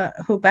Cooper,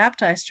 who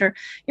baptized her,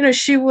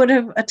 she would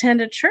have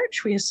attended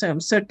church, we assume.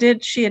 So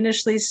did she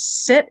initially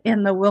sit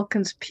in the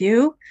Wilkins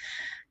pew,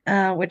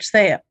 which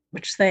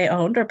they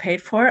owned or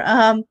paid for?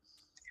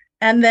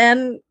 And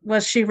then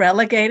was she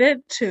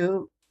relegated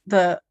to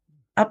the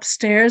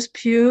upstairs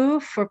pew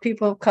for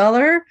people of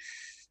color?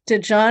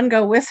 Did John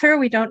go with her?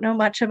 We don't know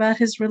much about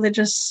his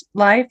religious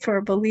life or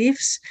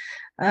beliefs.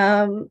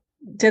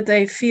 Did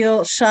they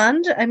feel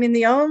shunned? I mean,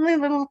 the only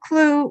little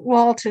clue,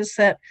 Walt, is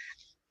that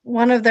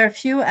one of their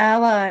few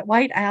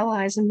white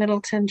allies in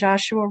Middleton,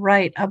 Joshua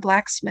Wright, a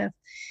blacksmith,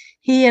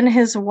 he and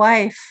his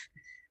wife,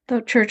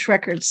 the church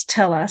records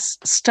tell us,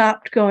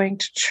 stopped going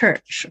to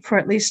church for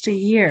at least a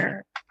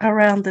year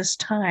around this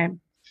time.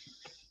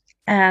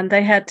 And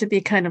they had to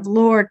be kind of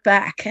lured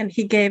back. And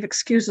he gave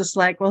excuses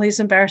like, well, he's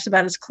embarrassed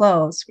about his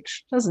clothes,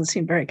 which doesn't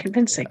seem very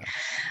convincing.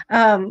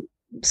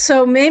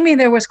 So maybe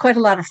there was quite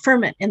a lot of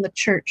ferment in the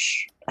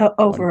church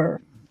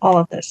over all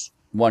of this.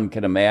 One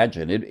can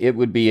imagine. It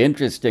would be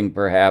interesting,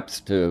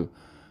 perhaps, to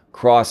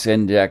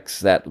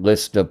cross-index that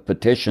list of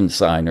petition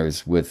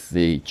signers with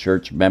the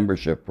church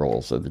membership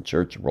rolls or the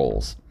church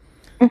rolls.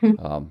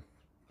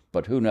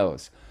 But who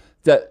knows?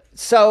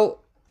 So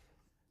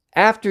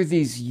After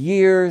these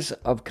years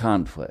of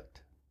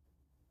conflict,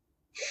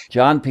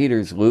 John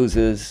Peters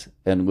loses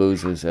and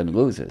loses and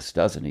loses,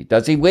 doesn't he?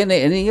 Does he win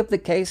any of the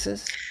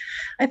cases?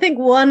 I think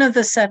one of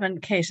the 7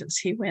 cases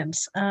he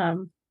wins.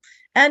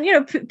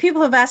 And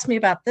people have asked me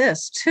about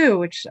this too,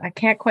 which I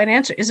can't quite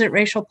answer. Is it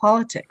racial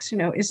politics?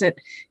 Is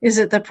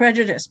it the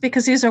prejudice?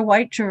 Because these are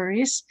white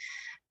juries,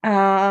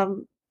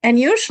 and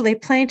usually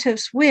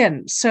plaintiffs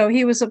win. So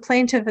he was a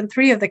plaintiff in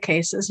 3 of the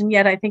cases, and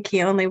yet I think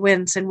he only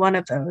wins in 1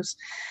 of those.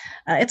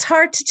 It's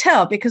hard to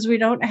tell because we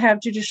don't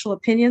have judicial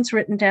opinions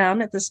written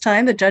down at this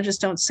time. The judges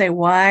don't say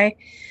why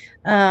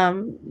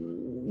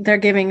they're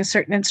giving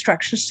certain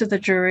instructions to the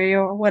jury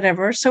or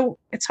whatever. So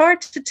it's hard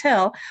to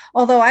tell.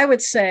 Although I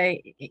would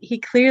say he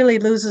clearly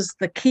loses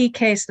the key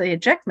case, the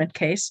ejectment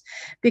case,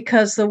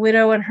 because the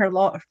widow and her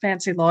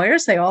fancy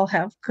lawyers, they all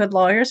have good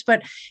lawyers,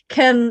 but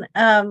can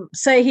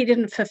say he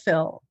didn't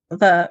fulfill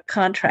the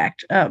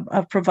contract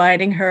of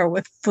providing her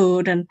with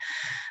food and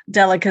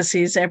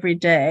delicacies every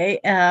day.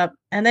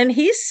 And then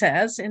he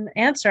says in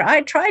answer,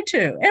 I tried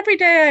to. Every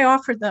day I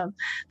offered them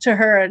to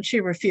her and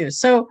she refused.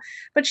 So,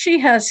 but she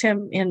has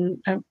him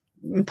in an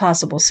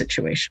impossible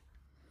situation.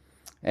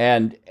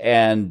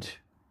 And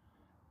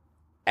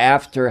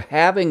after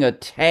having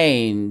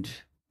attained,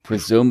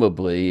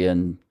 presumably,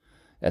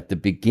 at the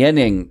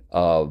beginning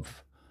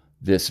of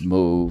this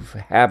move,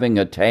 having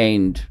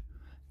attained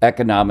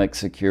economic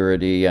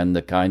security and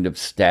the kind of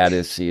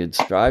status he had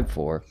strived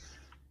for,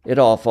 it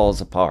all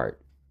falls apart.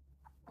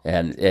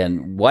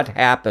 And what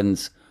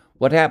happens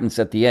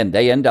at the end?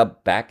 They end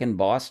up back in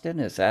Boston?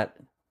 Is that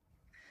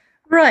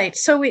right?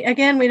 So we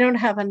don't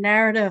have a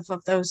narrative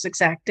of those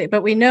exact days,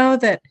 but we know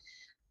that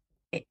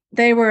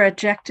they were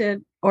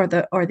ejected, or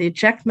the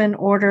ejectment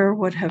order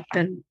would have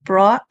been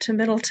brought to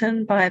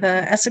Middleton by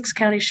the Essex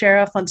County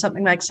Sheriff on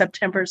something like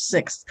September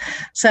 6th,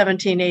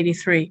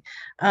 1783.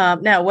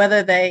 Now,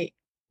 whether they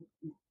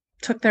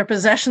took their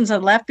possessions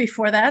and left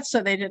before that,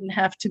 so they didn't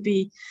have to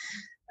be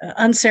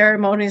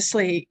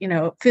unceremoniously,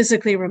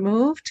 physically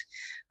removed,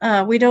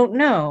 we don't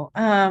know.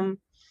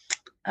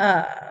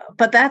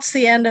 But that's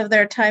the end of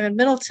their time in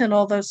Middleton,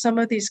 although some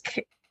of these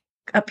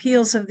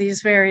appeals of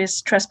these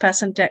various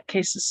trespass and debt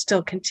cases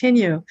still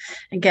continue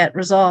and get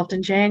resolved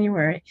in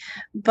January.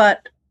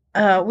 But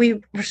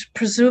we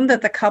presume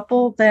that the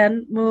couple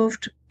then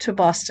moved to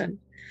Boston.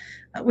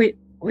 We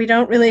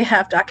don't really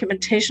have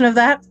documentation of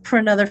that for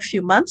another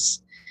few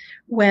months,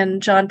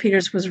 when John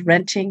Peters was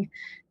renting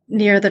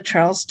near the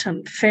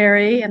Charlestown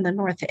Ferry in the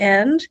North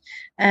End,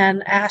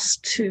 and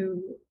asked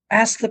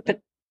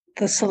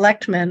the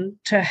selectmen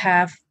to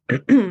have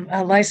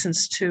a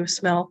license to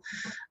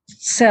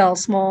sell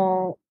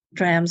small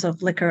drams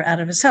of liquor out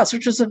of his house,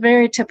 which was a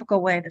very typical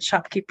way that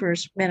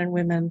shopkeepers, men and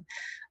women,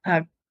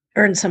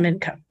 earn some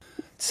income.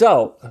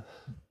 So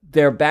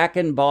they're back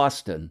in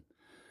Boston,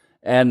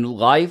 and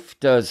life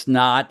does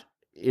not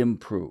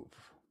improve.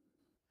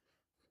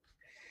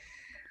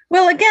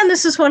 Well, again,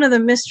 this is one of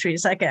the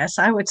mysteries, I guess.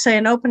 I would say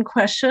an open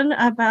question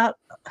about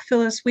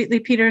Phillis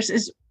Wheatley Peters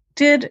is,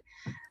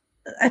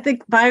 I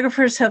think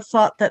biographers have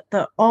thought that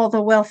all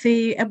the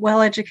wealthy and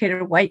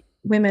well-educated white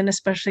women,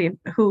 especially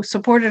who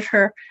supported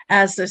her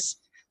as this,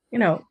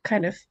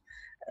 kind of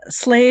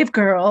slave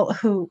girl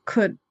who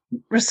could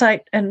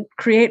recite and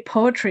create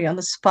poetry on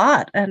the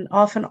spot and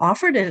often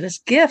offered it as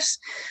gifts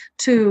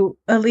to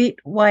elite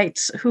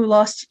whites who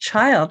lost a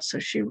child. So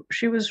she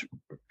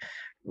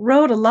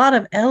wrote a lot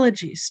of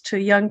elegies to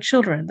young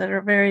children that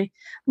are very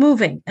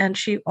moving, and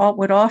she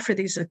would offer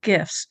these as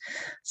gifts.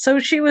 So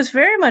she was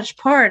very much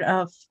part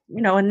of,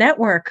 a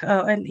network,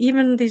 and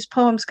even these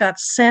poems got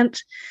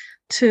sent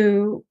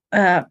to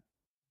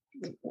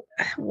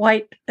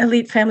white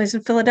elite families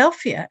in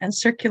Philadelphia and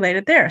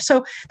circulated there.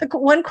 So the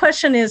one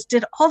question is,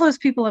 did all those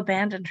people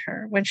abandon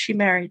her when she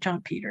married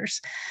John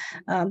Peters?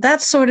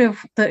 That's sort of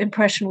the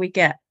impression we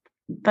get.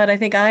 But I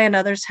think I and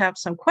others have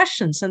some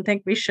questions and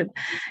think we should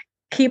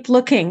keep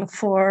looking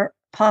for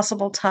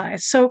possible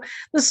ties. So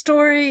the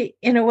story,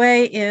 in a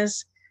way,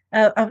 is,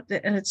 and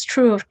it's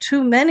true of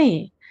too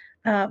many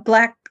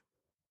Black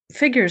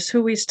figures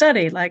who we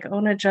study, like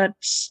Ona Judge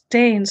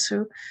Staines,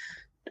 who,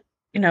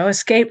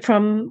 escaped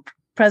from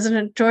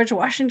President George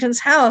Washington's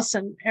house,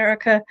 and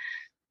Erica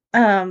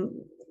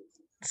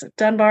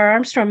Dunbar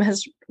Armstrong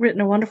has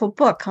written a wonderful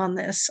book on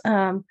this,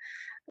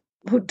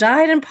 who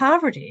died in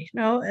poverty.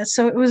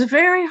 So it was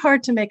very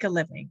hard to make a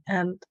living.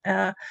 And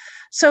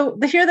so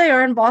here they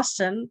are in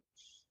Boston,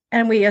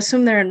 and we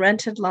assume they're in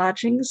rented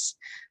lodgings,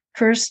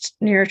 first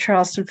near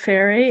Charlestown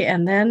Ferry,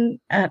 and then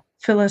at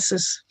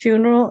Phyllis's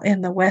funeral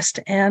in the West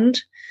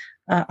End,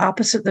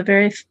 opposite the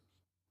very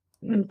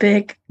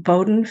big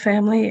Bowden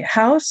family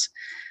house.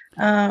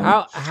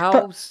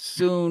 How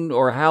soon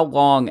or how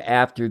long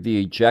after the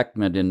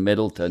ejectment in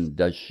Middleton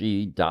does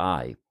she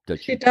die?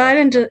 She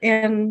died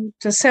in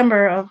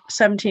December of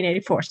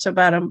 1784, so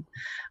about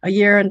a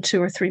year and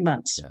 2 or 3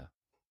 months. Yeah.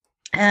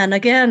 And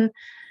again,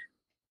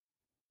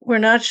 we're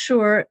not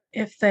sure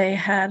if they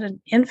had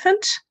an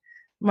infant.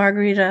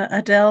 Margarita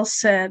Adele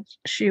said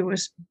she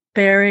was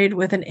buried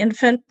with an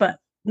infant, but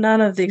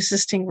none of the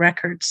existing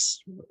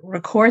records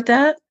record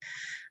that.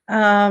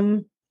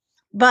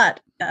 But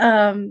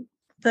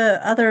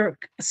the other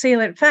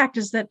salient fact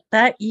is that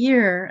that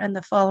year and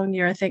the following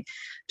year, I think,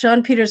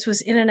 John Peters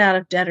was in and out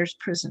of debtor's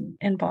prison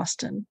in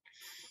Boston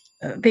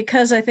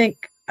because I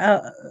think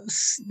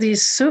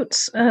these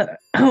suits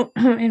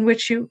in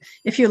which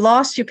if you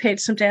lost, you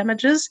paid some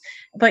damages,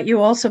 but you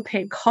also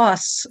paid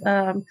costs,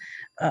 and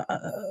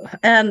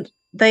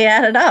they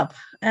added up.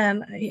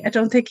 And I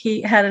don't think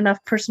he had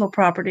enough personal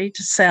property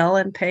to sell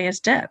and pay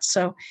his debts.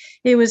 So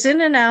he was in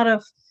and out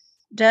of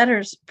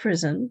debtor's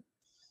prison.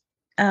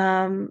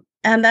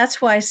 And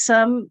that's why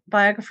some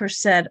biographers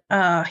said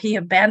he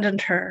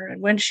abandoned her,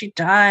 and when she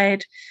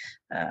died,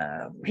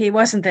 he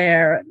wasn't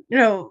there.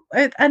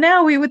 And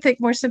now we would think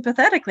more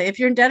sympathetically. If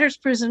you're in debtor's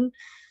prison,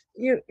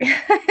 you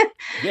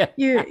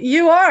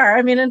you are.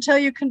 I mean, until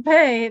you can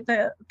pay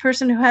the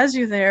person who has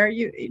you there,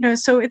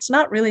 so it's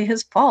not really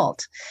his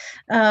fault.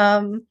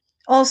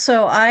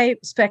 Also, I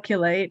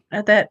speculate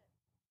that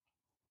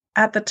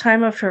at the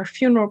time of her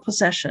funeral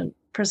procession,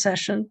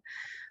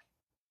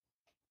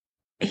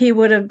 he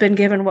would have been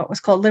given what was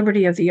called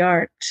Liberty of the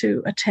Art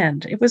to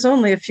attend. It was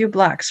only a few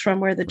blocks from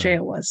where the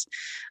jail was.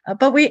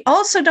 But we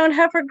also don't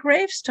have her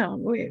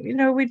gravestone.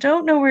 We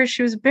don't know where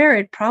she was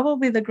buried.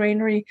 Probably the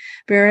Granary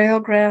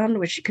Burial Ground,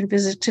 which you can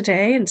visit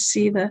today and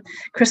see the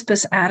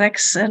Crispus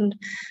Attucks and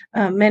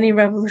many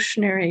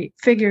revolutionary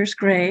figures'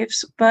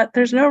 graves. But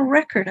there's no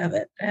record of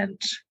it, and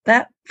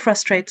that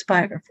frustrates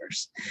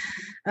biographers.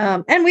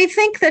 And we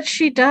think that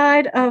she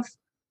died of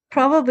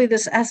probably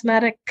this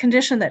asthmatic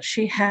condition that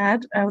she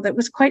had that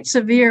was quite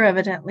severe,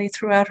 evidently,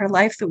 throughout her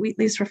life. The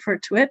Wheatleys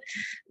referred to it.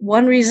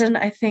 One reason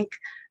I think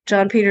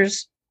John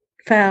Peters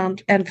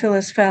found and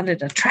Phyllis found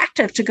it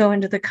attractive to go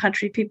into the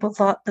country, people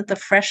thought that the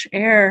fresh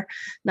air,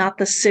 not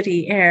the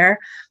city air,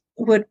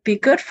 would be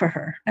good for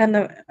her.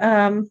 And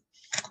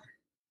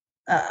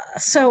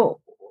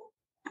so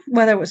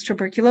whether it was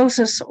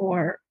tuberculosis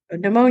or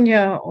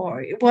pneumonia,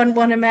 or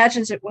one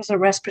imagines it was a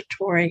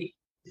respiratory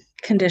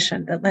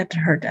condition that led to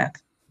her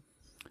death.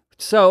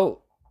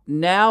 So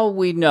now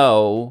we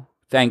know,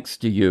 thanks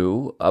to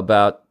you,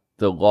 about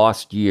the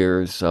lost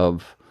years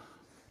of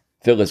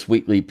Phyllis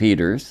Wheatley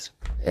Peters,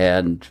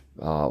 and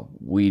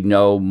we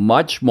know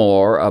much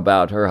more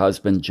about her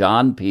husband,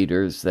 John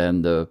Peters,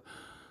 than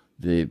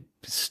the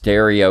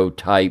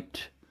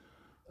stereotyped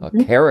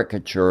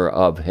caricature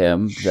of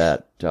him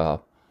that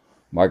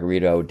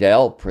Margarita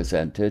Odell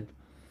presented.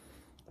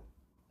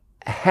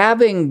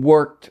 Having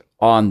worked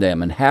on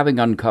them and having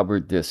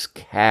uncovered this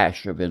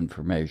cache of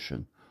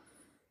information,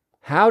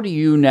 how do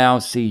you now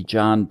see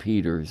John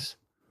Peters?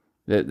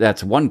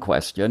 That's one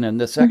question. And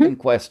the second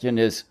question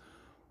is,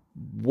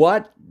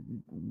 what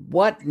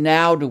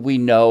now do we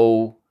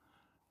know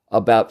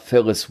about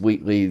Phyllis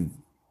Wheatley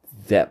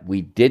that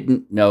we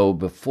didn't know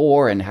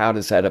before, and how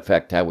does that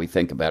affect how we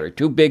think about her?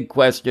 Two big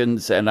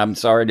questions, and I'm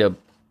sorry to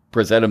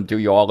present them to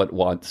you all at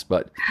once,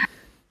 but...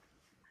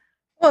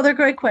 Well, they're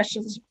great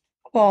questions,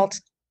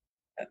 Walt.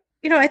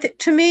 I think,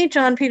 to me,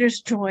 John Peters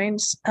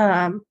joins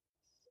a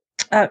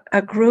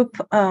group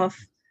of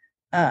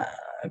a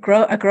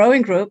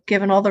growing group,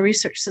 given all the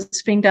research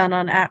that's being done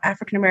on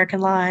African American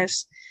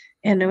lives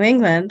in New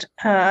England,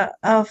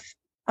 of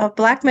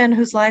Black men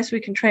whose lives we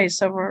can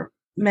trace over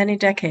many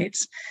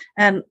decades,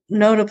 and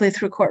notably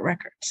through court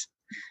records.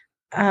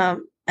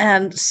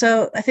 And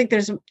so I think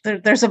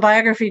there's a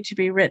biography to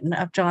be written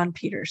of John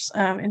Peters,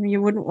 and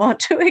you wouldn't want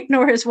to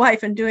ignore his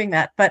wife in doing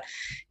that, but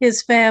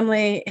his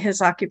family,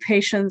 his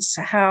occupations,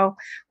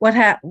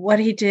 what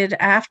he did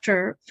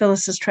after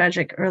Phyllis's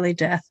tragic early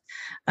death.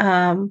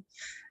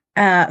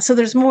 So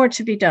there's more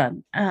to be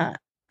done,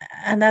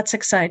 and that's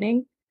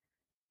exciting.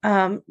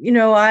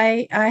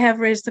 I have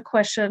raised the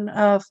question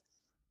of,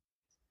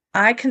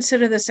 I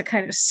consider this a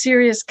kind of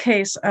serious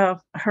case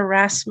of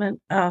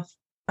harassment of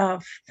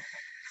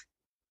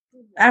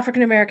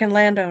African-American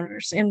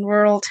landowners in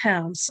rural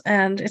towns.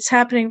 And it's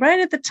happening right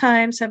at the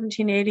time,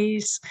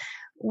 1780s,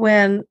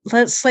 when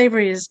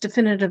slavery is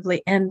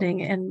definitively ending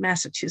in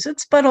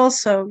Massachusetts, but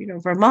also,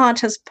 Vermont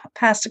has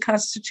passed a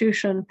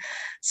constitution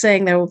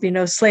saying there will be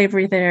no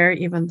slavery there,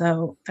 even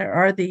though there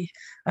are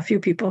a few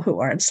people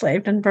who are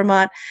enslaved in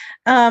Vermont.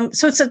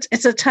 So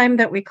it's a time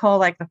that we call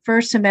like the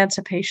first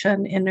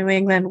emancipation in New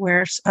England,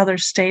 where other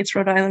states,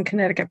 Rhode Island,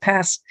 Connecticut,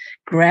 passed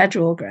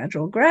gradual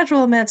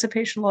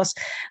emancipation laws.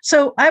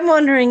 So I'm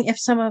wondering if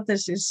some of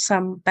this is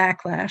some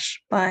backlash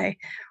by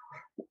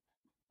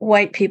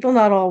white people,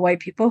 not all white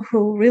people,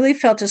 who really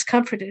felt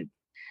discomforted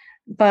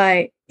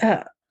by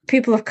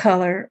people of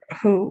color,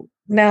 who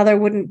now there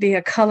wouldn't be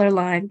a color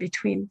line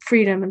between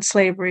freedom and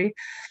slavery,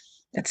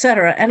 et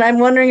cetera. And I'm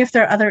wondering if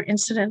there are other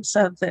incidents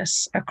of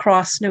this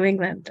across New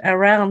England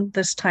around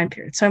this time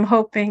period. So I'm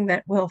hoping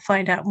that we'll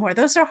find out more.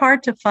 Those are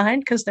hard to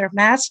find because they're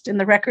masked in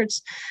the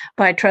records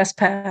by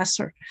trespass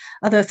or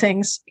other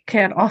things. You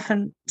can't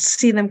often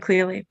see them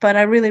clearly, but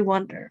I really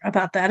wonder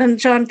about that. And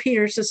John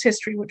Peters'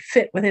 history would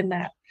fit within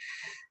that.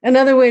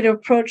 Another way to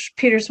approach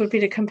Peters would be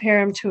to compare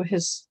him to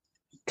his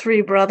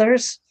three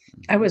brothers.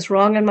 I was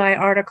wrong in my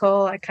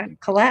article. I kind of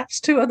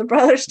collapsed two of the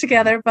brothers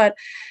together, but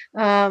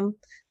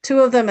two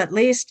of them at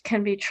least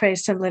can be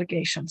traced in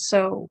litigation.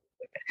 So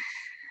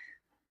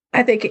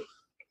I think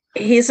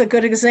he's a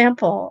good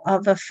example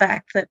of the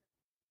fact that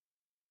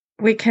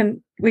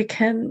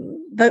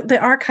the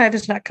archive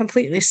is not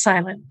completely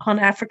silent on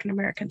African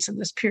Americans in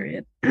this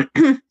period.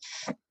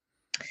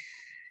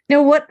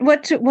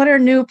 What are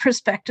new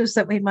perspectives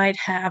that we might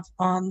have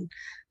on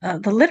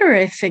the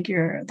literary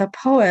figure, the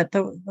poet,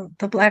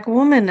 the Black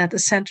woman at the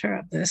center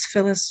of this,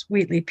 Phillis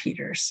Wheatley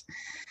Peters?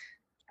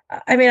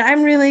 I mean,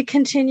 I'm really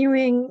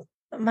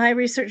my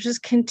research is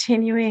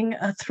continuing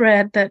a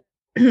thread that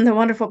the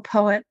wonderful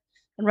poet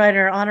and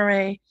writer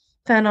Honorée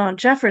Fanonne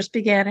Jeffers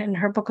began in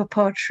her book of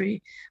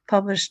poetry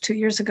published 2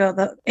 years ago,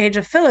 The Age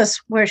of Phillis,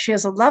 where she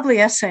has a lovely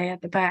essay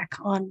at the back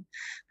on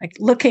like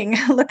looking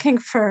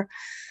for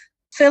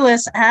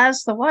Phillis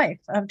as the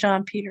wife of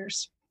John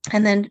Peters.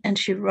 And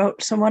she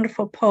wrote some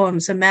wonderful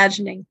poems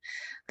imagining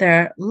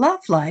their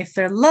love life,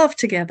 their love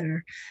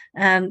together,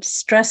 and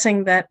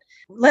stressing that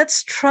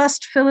let's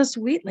trust Phillis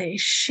Wheatley.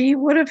 She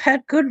would have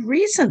had good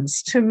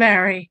reasons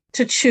to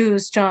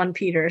choose John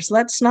Peters.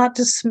 Let's not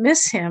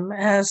dismiss him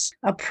as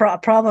a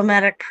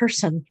problematic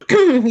person.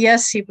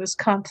 Yes, he was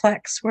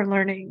complex, we're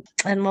learning,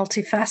 and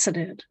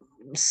multifaceted.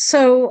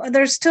 So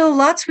there's still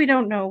lots we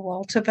don't know,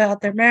 Walt,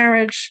 about their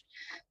marriage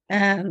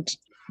and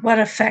what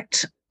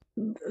effect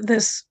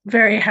this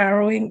very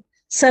harrowing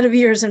set of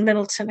years in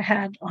Middleton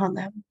had on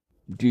them.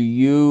 Do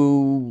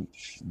you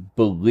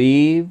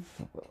believe,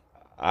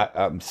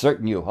 I'm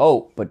certain you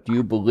hope, but do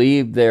you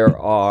believe there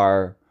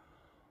are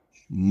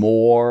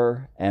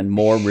more and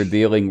more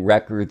revealing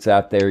records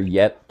out there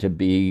yet to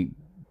be,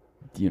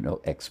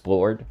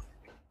 explored?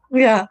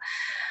 Yeah,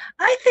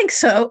 I think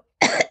so.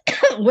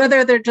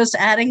 Whether they're just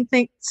adding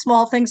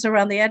small things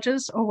around the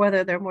edges or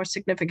whether they're more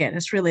significant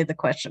is really the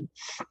question.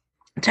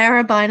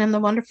 Tara Bynum, the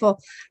wonderful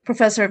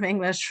professor of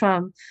English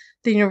from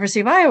the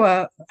University of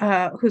Iowa,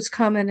 who's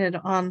commented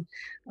on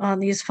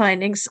these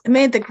findings,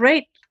 made the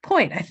great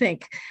point, I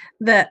think,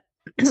 that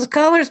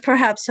scholars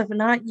perhaps have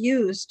not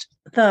used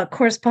the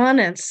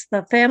correspondence,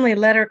 the family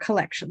letter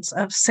collections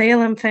of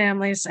Salem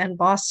families and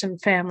Boston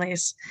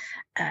families,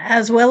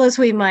 as well as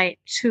we might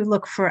to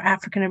look for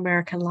African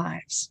American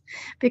lives.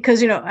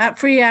 Because,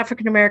 free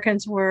African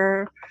Americans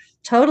were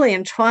totally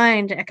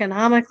entwined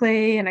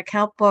economically in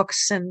account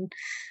books and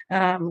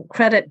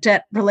credit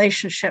debt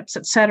relationships,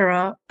 et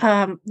cetera,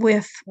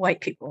 with white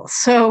people.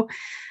 So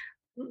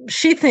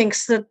she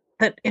thinks that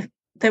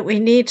we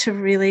need to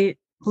really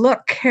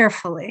look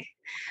carefully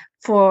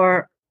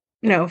for,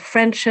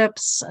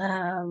 friendships,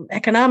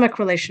 economic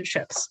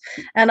relationships.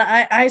 And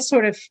I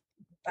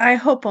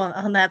hope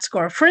on that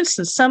score. For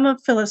instance, some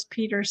of Phillis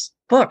Peters'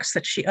 books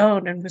that she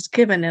owned and was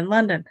given in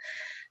London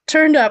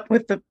turned up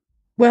with the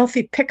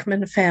wealthy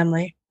Pickman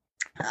family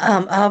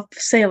of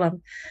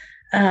Salem,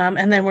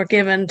 and then were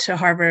given to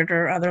Harvard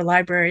or other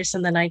libraries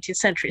in the 19th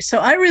century. So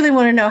I really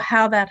want to know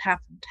how that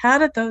happened. How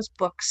did those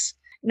books,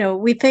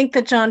 we think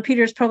that John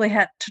Peters probably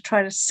had to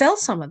try to sell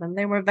some of them.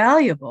 They were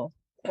valuable.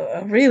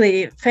 A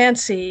really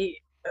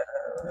fancy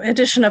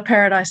edition of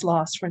Paradise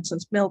Lost, for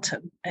instance,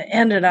 Milton,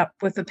 ended up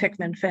with the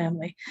Pickman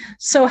family.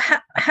 So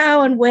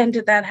how and when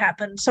did that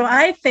happen? So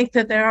I think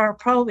that there are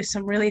probably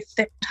some really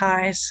thick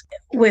ties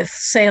with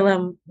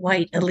Salem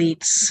white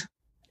elites.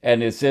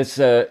 And is this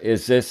a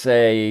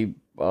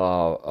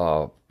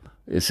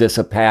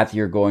path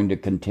you're going to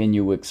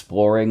continue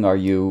exploring? Are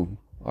you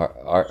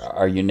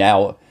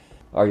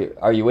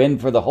in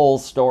for the whole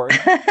story?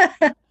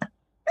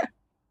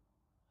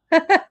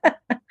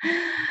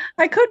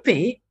 I could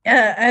be.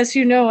 As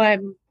you know,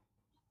 I'm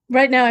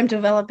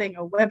developing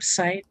a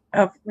website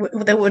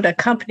that would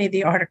accompany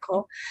the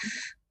article.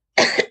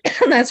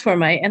 That's where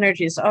my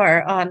energies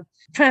are, on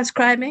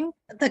transcribing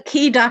the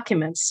key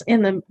documents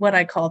in what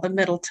I call the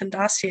Middleton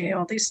dossier,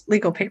 all these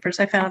legal papers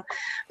I found,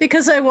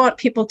 because I want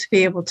people to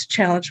be able to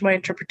challenge my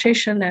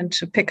interpretation and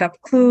to pick up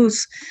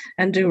clues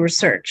and do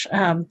research.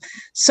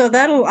 So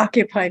that'll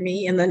occupy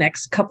me in the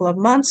next couple of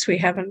months. We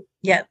haven't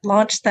yet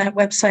launched that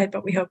website,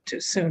 but we hope to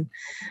soon.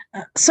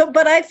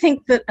 But I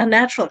think that a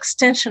natural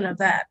extension of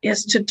that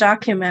is to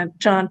document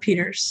John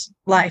Peters'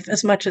 life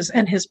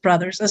and his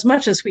brothers as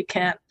much as we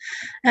can.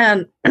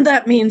 And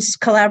that means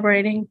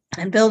collaborating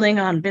and building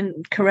on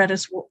Ben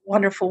Coretta's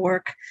wonderful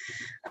work.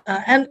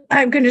 And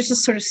I'm going to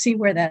just sort of see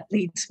where that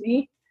leads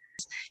me.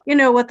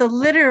 What the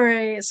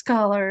literary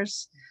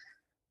scholars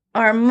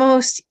are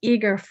most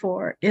eager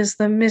for is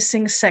the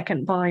missing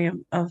second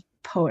volume of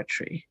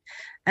poetry.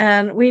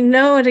 And we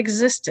know it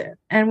existed,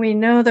 and we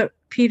know that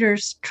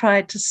Peters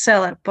tried to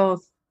sell it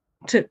both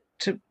to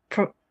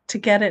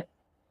get it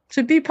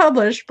to be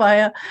published by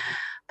a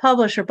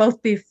publisher,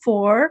 both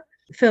before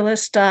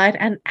Phillis died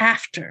and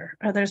after.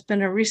 There's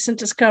been a recent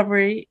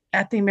discovery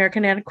at the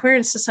American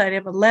Antiquarian Society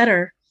of a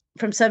letter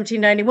from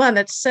 1791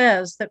 that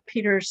says that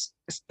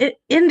it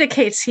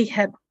indicates he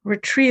had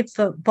retrieved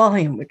the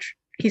volume, which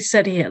he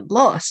said he had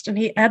lost, and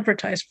he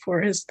advertised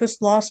for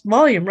this lost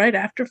volume right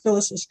after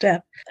Phillis's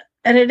death.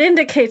 And it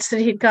indicates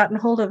that he'd gotten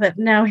hold of it.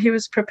 Now he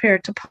was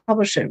prepared to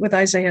publish it with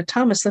Isaiah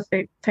Thomas,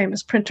 the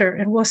famous printer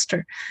in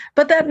Worcester.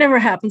 But that never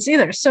happens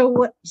either.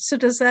 So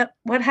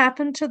what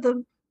happened to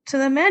the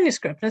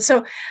manuscript? And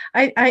so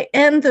I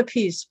end the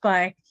piece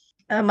by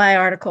my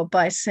article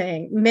by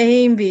saying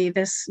maybe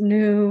these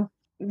new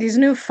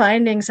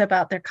findings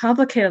about their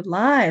complicated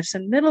lives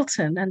in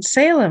Middleton and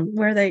Salem,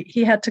 where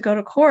he had to go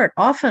to court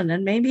often,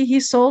 and maybe he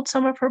sold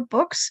some of her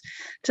books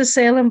to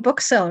Salem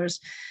booksellers.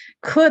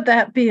 Could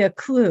that be a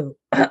clue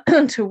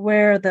to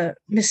where the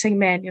missing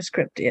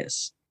manuscript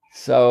is?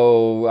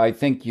 So I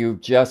think you've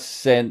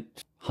just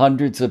sent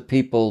hundreds of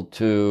people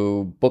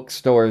to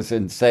bookstores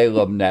in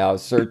Salem now,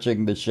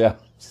 searching the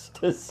shelves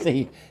to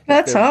see.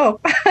 Let's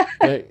hope.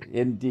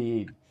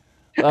 Indeed.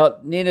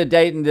 Nina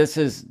Dayton,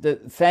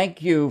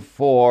 thank you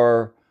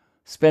for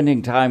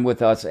spending time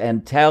with us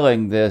and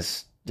telling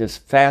this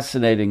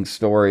fascinating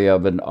story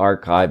of an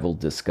archival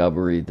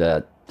discovery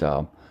that,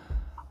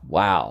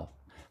 wow.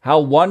 How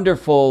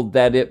wonderful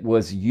that it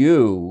was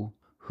you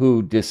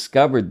who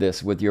discovered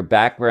this with your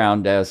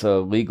background as a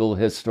legal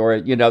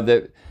historian. You know,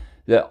 that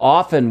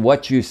often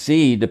what you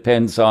see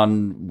depends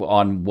on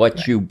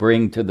what you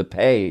bring to the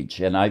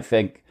page. And I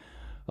think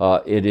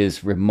it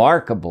is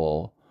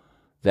remarkable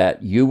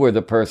that you were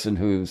the person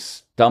who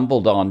who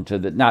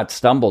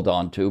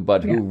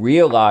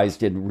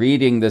realized in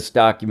reading this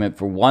document,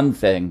 for one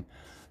thing,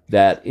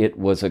 that it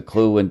was a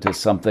clue into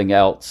something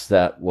else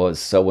that was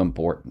so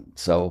important.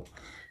 So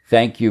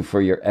thank you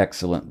for your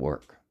excellent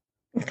work.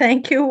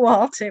 Thank you,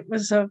 Walt. It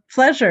was a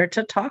pleasure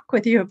to talk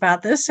with you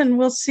about this, and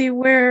we'll see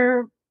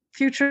where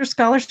future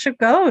scholarship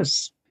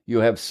goes. You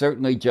have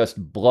certainly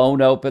just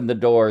blown open the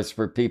doors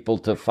for people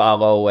to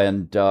follow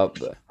and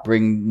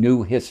bring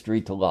new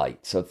history to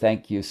light. So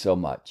thank you so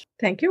much.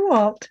 Thank you,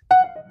 Walt.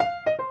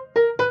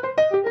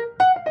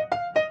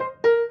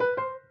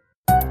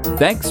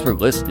 Thanks for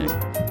listening.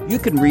 You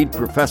can read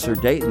Professor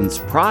Dayton's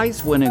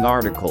prize-winning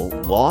article,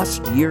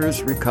 Lost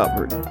Years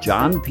Recovered,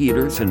 John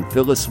Peters and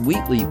Phyllis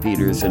Wheatley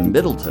Peters in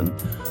Middleton,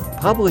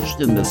 published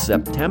in the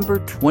September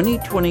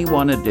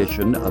 2021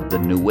 edition of the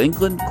New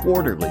England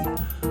Quarterly,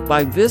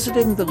 by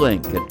visiting the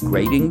link at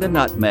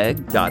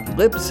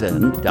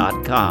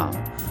gradingthenutmeg.libsyn.com.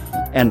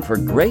 And for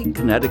great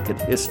Connecticut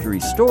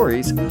history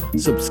stories,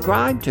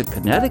 subscribe to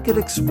Connecticut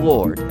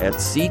Explored at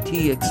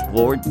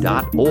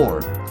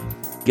ctexplored.org.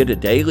 Get a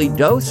daily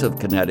dose of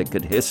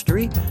Connecticut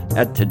history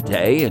at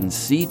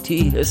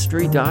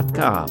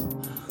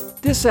todayandcthistory.com.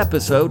 This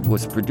episode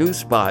was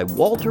produced by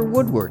Walter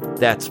Woodward,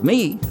 that's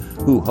me,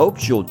 who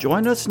hopes you'll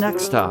join us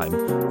next time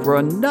for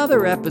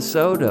another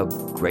episode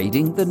of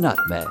Grading the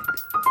Nutmeg.